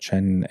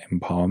Dzogchen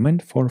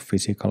empowerment for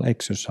physical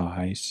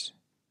exercise.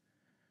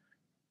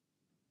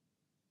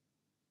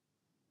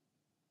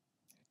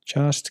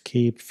 Just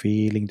keep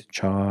feeling the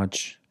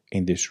charge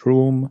in this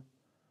room,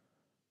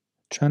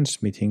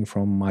 transmitting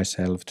from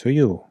myself to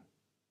you.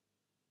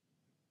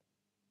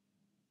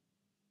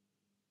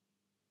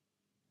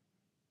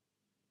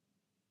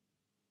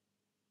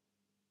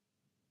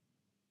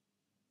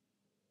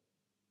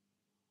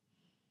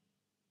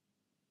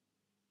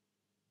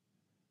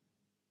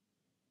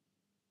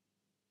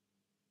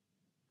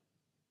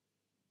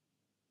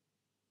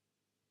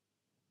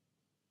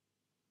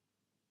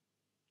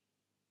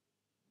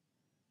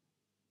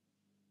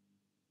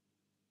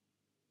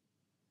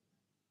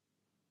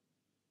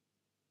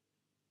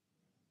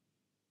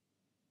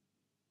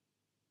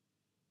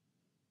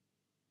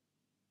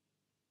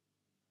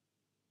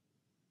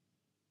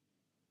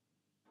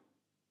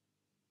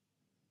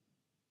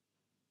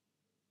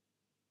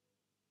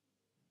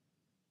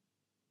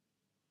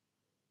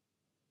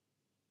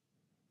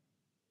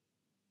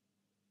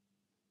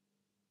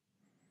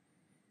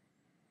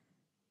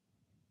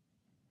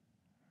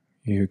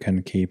 You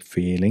can keep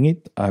feeling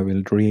it. I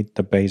will read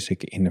the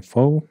basic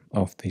info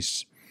of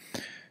this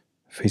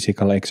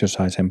physical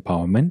exercise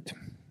empowerment.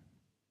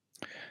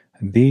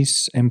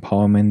 This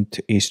empowerment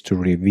is to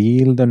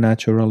reveal the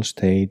natural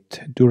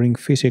state during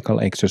physical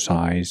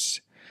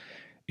exercise.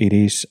 It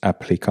is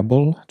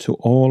applicable to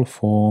all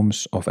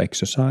forms of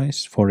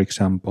exercise, for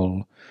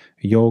example,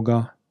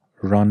 yoga,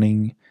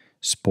 running,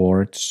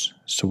 sports,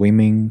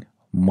 swimming,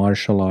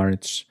 martial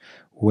arts,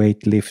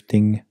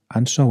 weightlifting,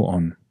 and so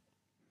on.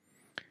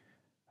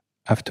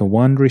 After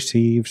one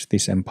receives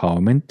this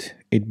empowerment,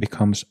 it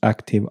becomes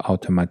active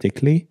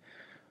automatically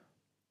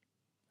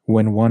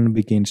when one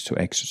begins to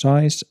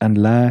exercise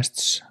and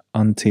lasts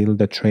until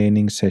the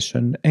training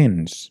session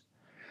ends.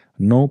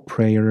 No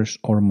prayers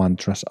or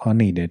mantras are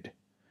needed.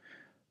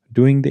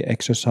 Doing the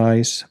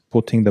exercise,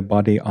 putting the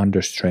body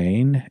under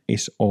strain,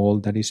 is all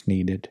that is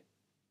needed.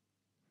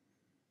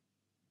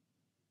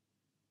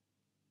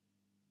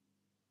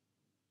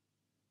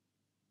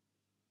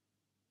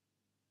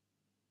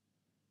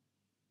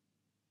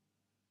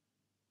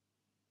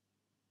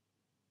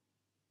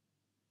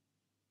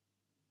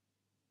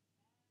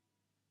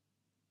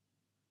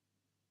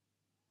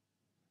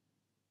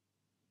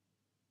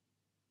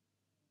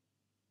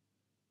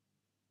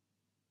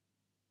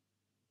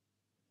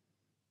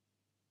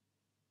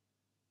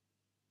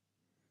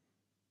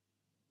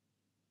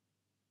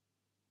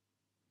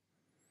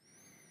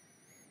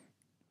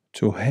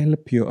 To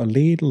help you a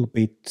little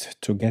bit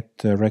to get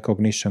the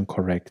recognition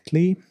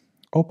correctly,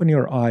 open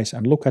your eyes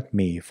and look at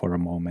me for a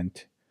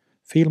moment.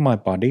 Feel my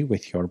body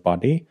with your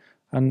body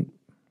and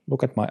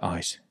look at my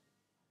eyes.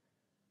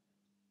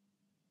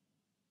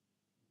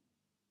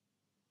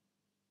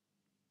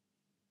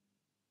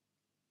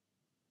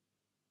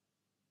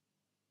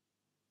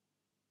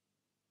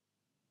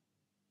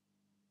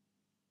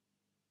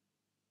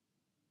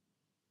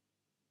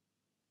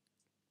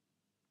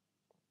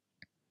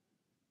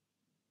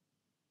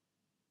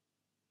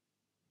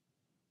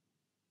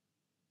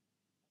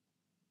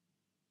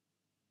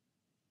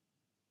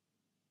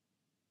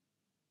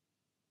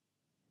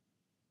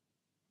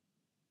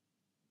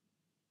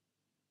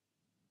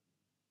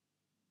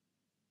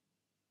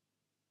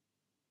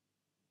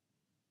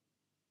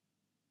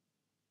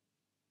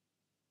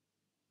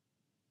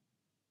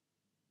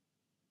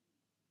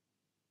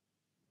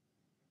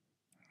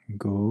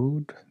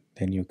 Good.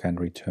 Then you can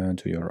return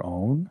to your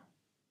own.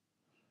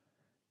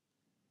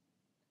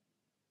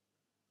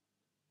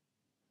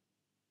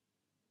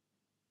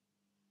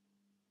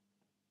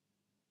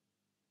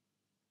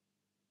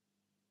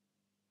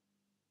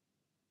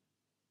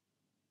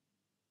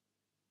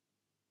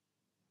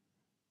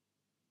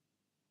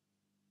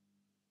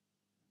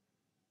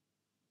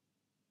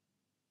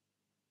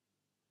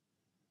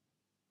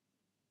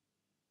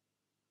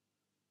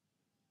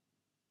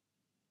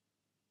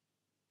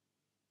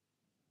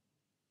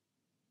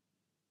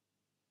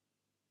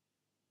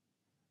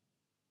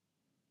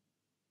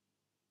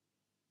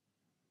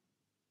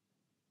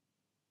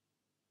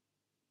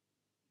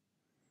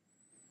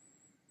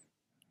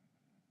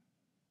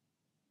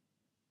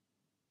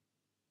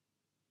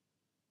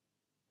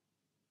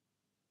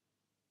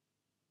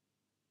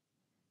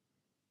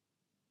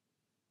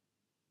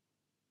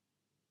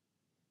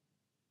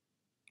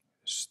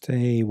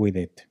 Stay with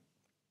it.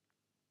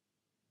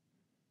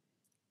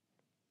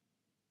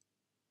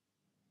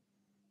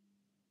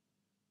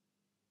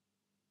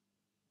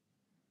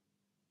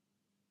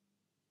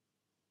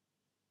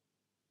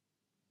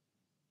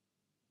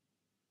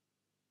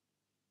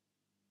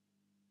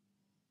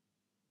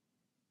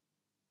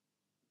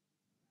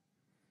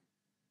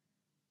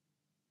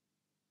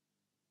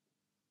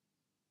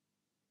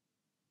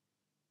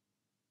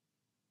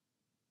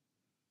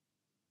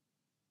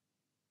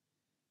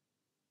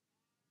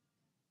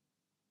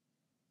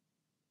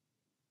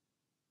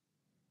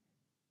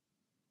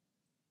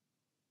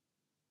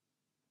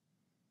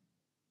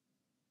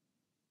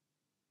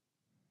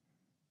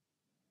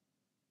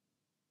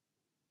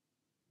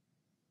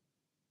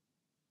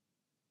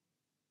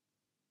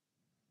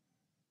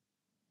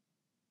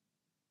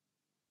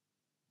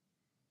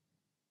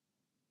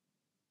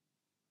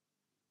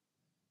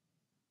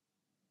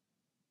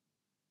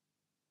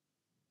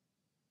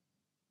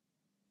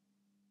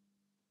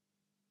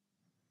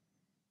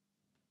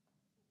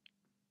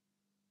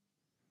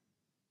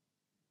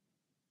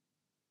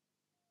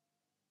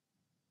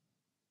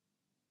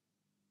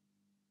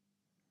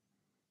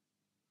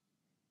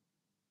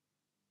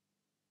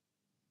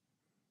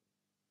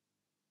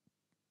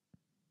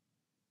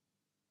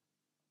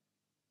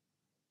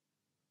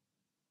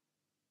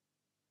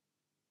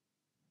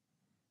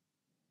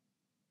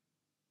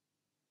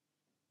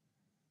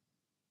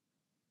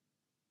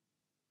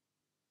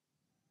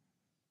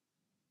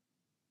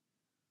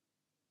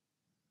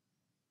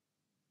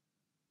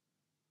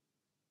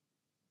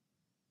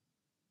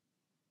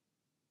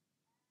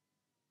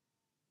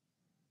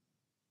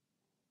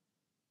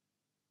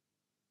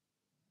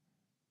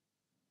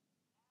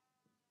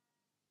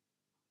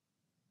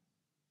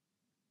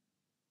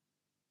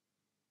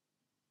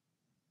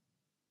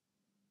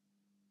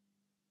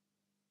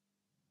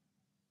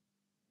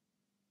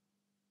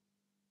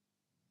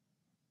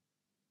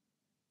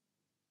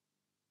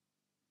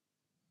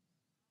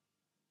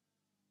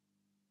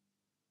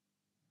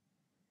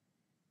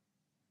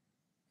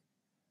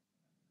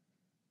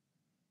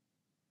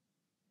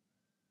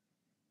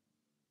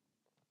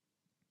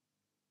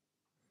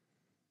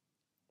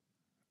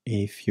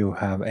 If you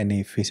have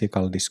any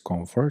physical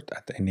discomfort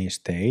at any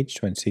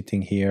stage when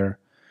sitting here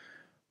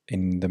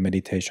in the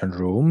meditation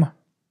room,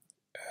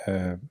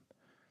 uh,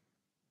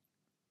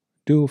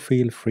 do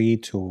feel free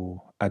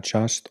to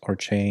adjust or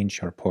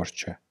change your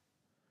posture.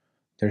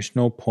 There's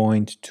no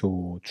point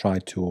to try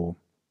to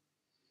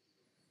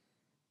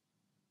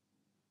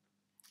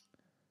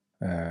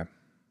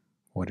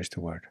what is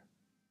the word?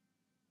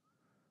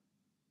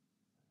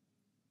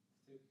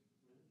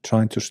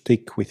 Trying to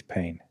stick with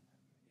pain.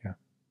 Yeah.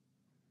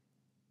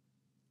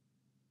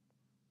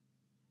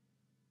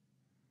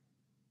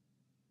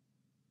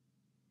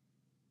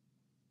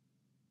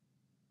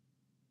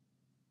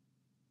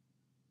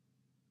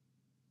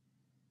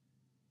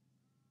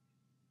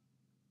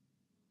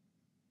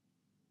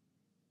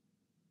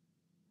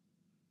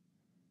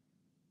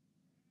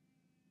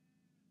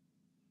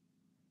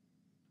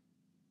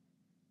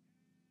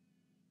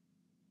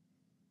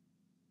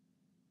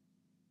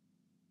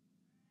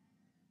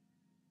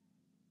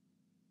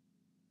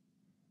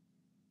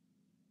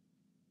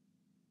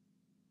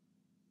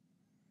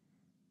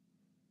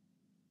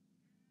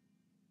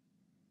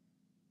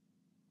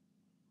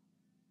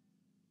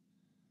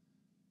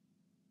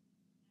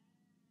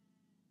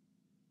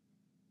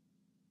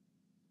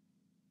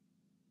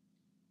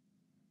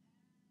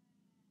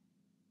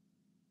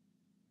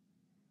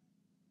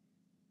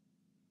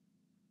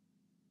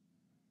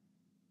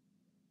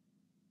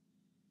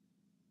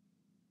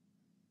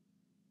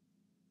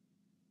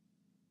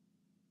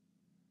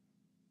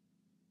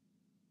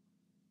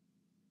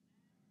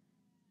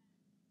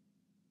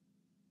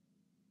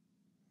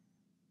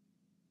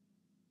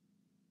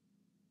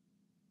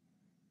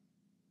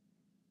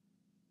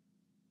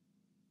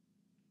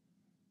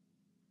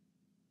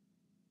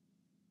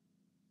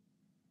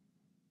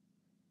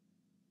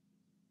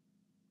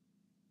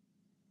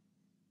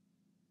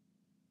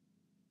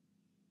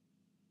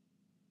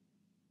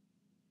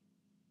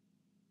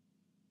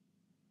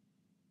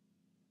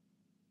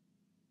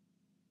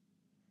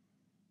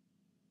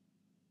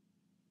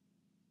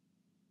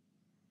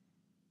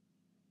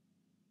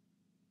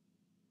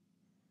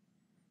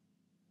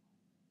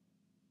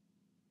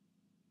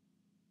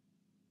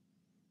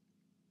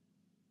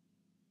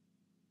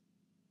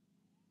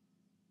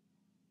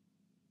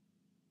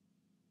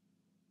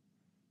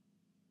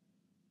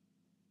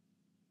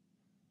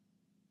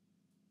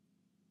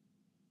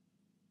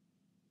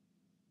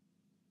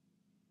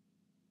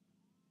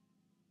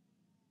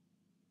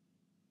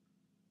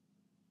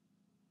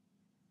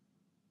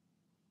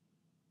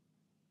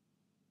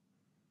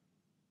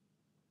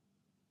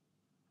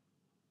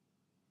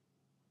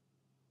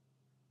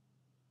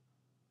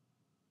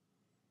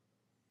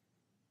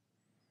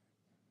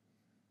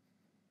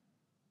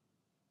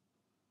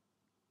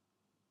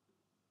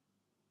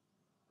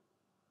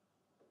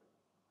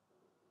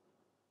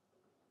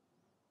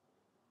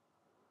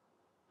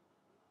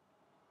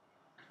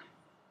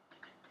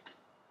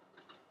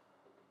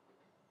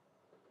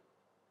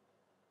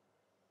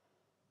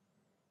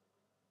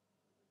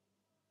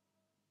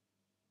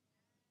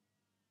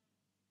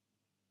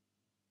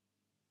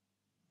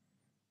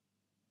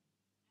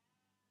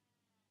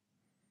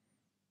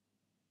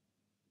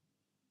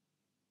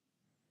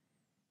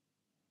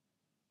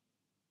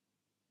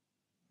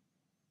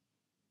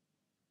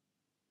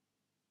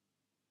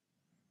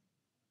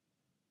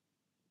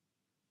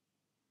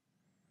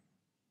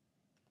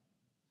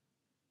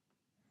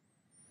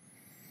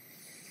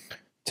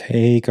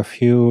 Take a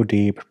few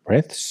deep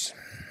breaths.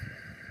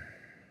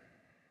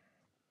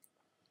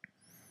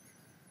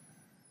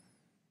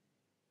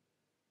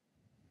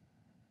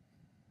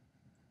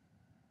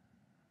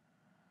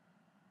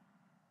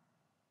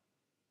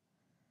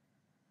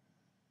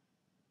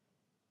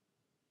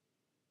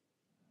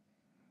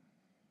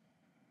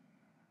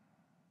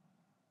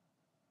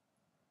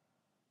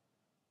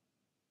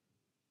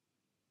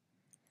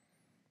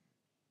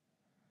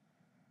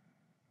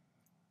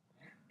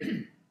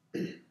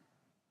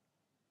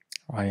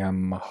 I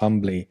am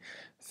humbly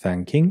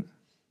thanking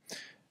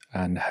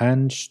and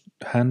hands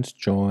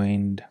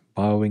joined,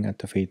 bowing at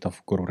the feet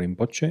of Guru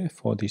Rinpoche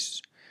for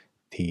these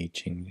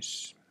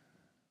teachings.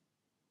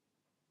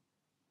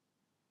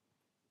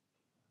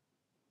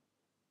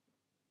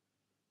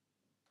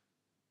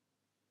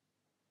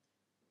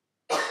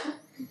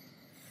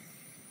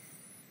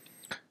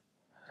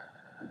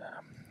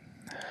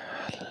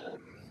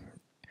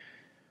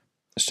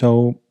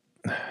 So,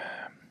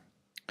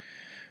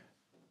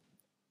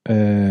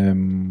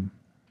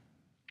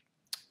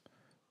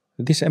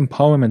 this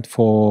empowerment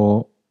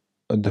for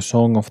the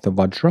Song of the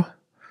Vajra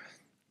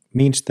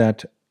means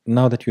that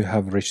now that you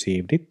have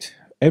received it,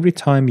 every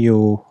time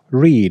you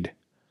read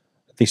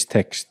this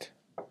text,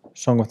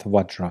 Song of the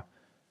Vajra,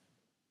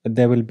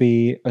 there will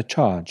be a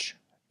charge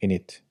in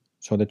it.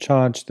 So the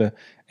charge, the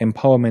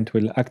empowerment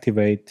will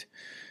activate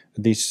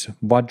this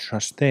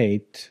Vajra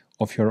state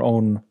of your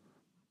own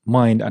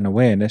mind and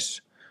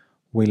awareness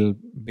will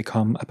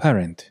become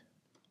apparent,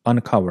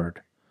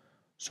 uncovered.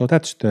 So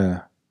that's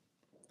the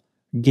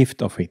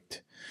gift of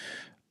it.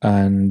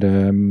 And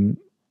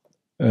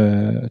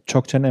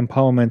Dzogchen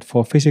empowerment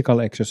for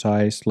physical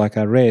exercise, like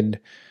I read,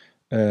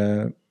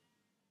 the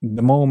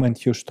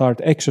moment you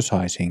start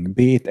exercising,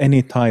 be it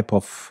any type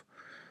of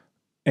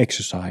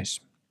exercise,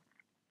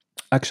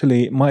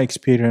 actually my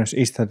experience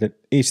is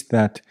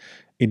that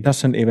it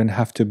doesn't even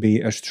have to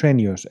be a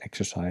strenuous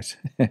exercise.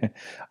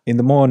 In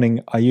the morning,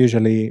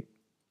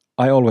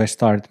 I always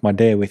start my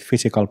day with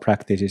physical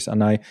practices,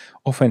 and I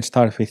often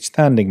start with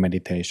standing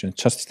meditation,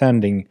 just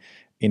standing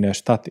in a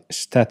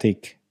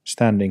static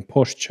standing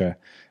posture,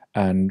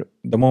 and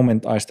the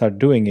moment I start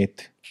doing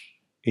it,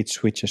 it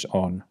switches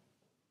on.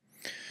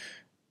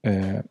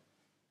 And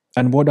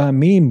what I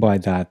mean by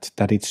that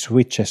it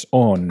switches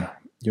on,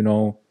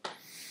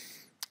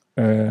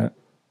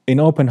 in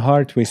Open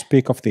Heart we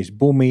speak of these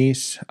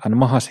bhumis and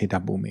Mahasiddha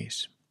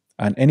bhumis,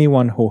 and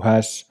anyone who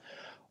has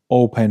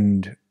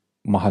opened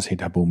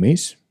Mahasiddha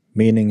bhumis,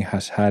 meaning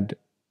has had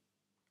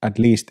at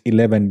least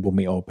 11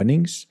 bhumi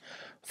openings,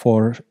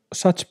 for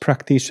such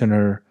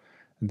practitioner,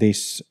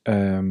 this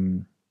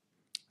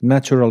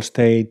natural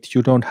state,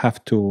 you don't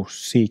have to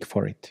seek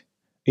for it.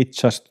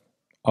 It's just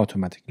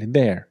automatically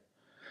there.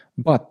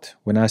 But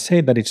when I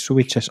say that it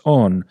switches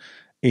on,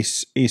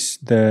 is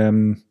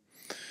the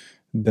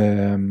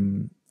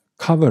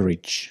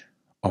coverage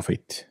of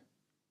it,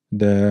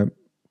 the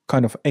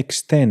kind of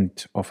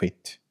extent of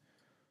it,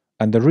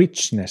 and the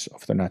richness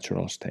of the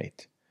natural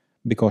state,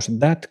 because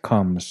that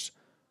comes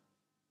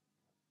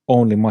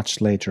only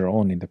much later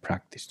on in the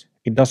practice.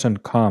 It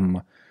doesn't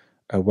come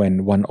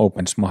when one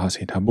opens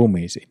Mahasiddha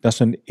bhumis. It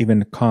doesn't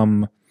even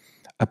come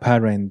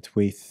apparent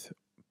with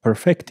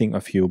perfecting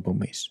a few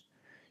bhumis.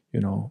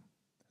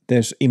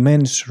 There's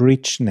immense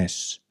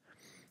richness,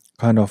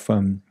 kind of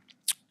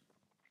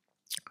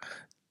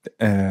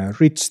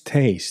rich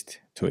taste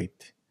to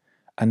it.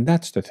 And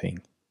that's the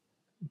thing.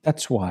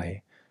 That's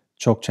why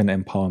Dzogchen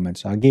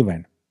empowerments are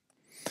given.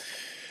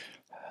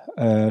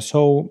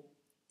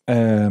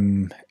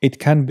 It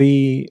can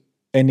be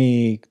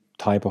any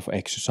type of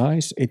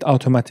exercise. It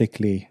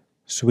automatically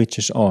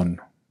switches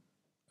on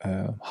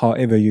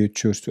however you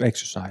choose to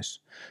exercise.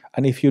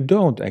 And if you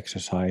don't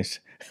exercise,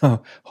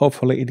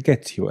 hopefully it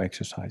gets you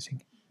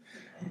exercising.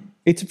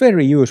 It's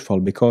very useful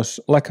because,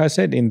 like I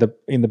said in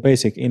the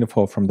basic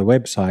info from the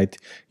website,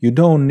 you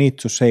don't need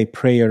to say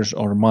prayers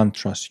or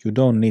mantras. You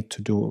don't need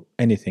to do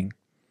anything.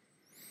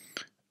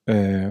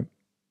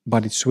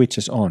 But it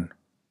switches on.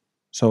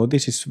 So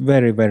this is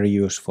very, very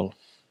useful.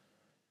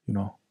 Does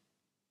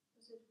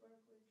it work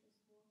with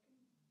just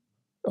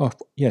walking? Oh,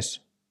 yes.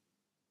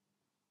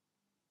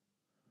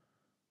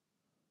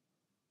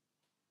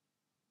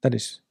 That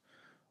is,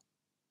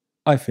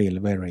 I feel,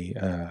 very,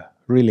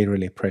 really,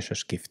 really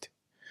precious gift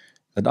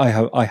that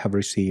I have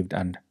received,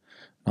 and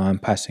now I'm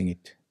passing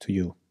it to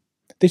you.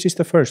 This is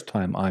the first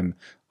time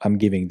I'm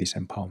giving this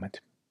empowerment.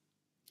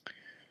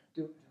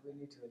 Do we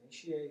need to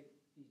initiate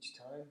each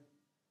time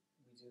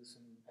we do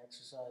some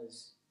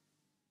exercise?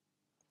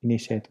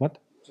 Initiate what?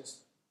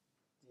 Just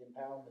the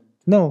empowerment.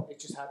 No. It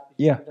just happens.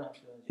 Yeah.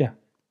 Yeah.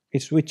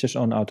 It switches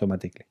on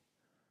automatically.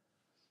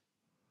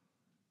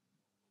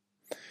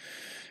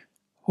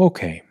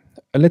 Okay.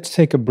 Let's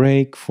take a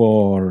break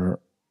for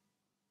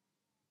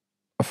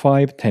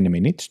 5-10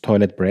 minutes,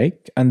 toilet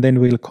break, and then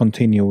we'll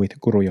continue with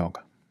Guru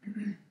Yoga.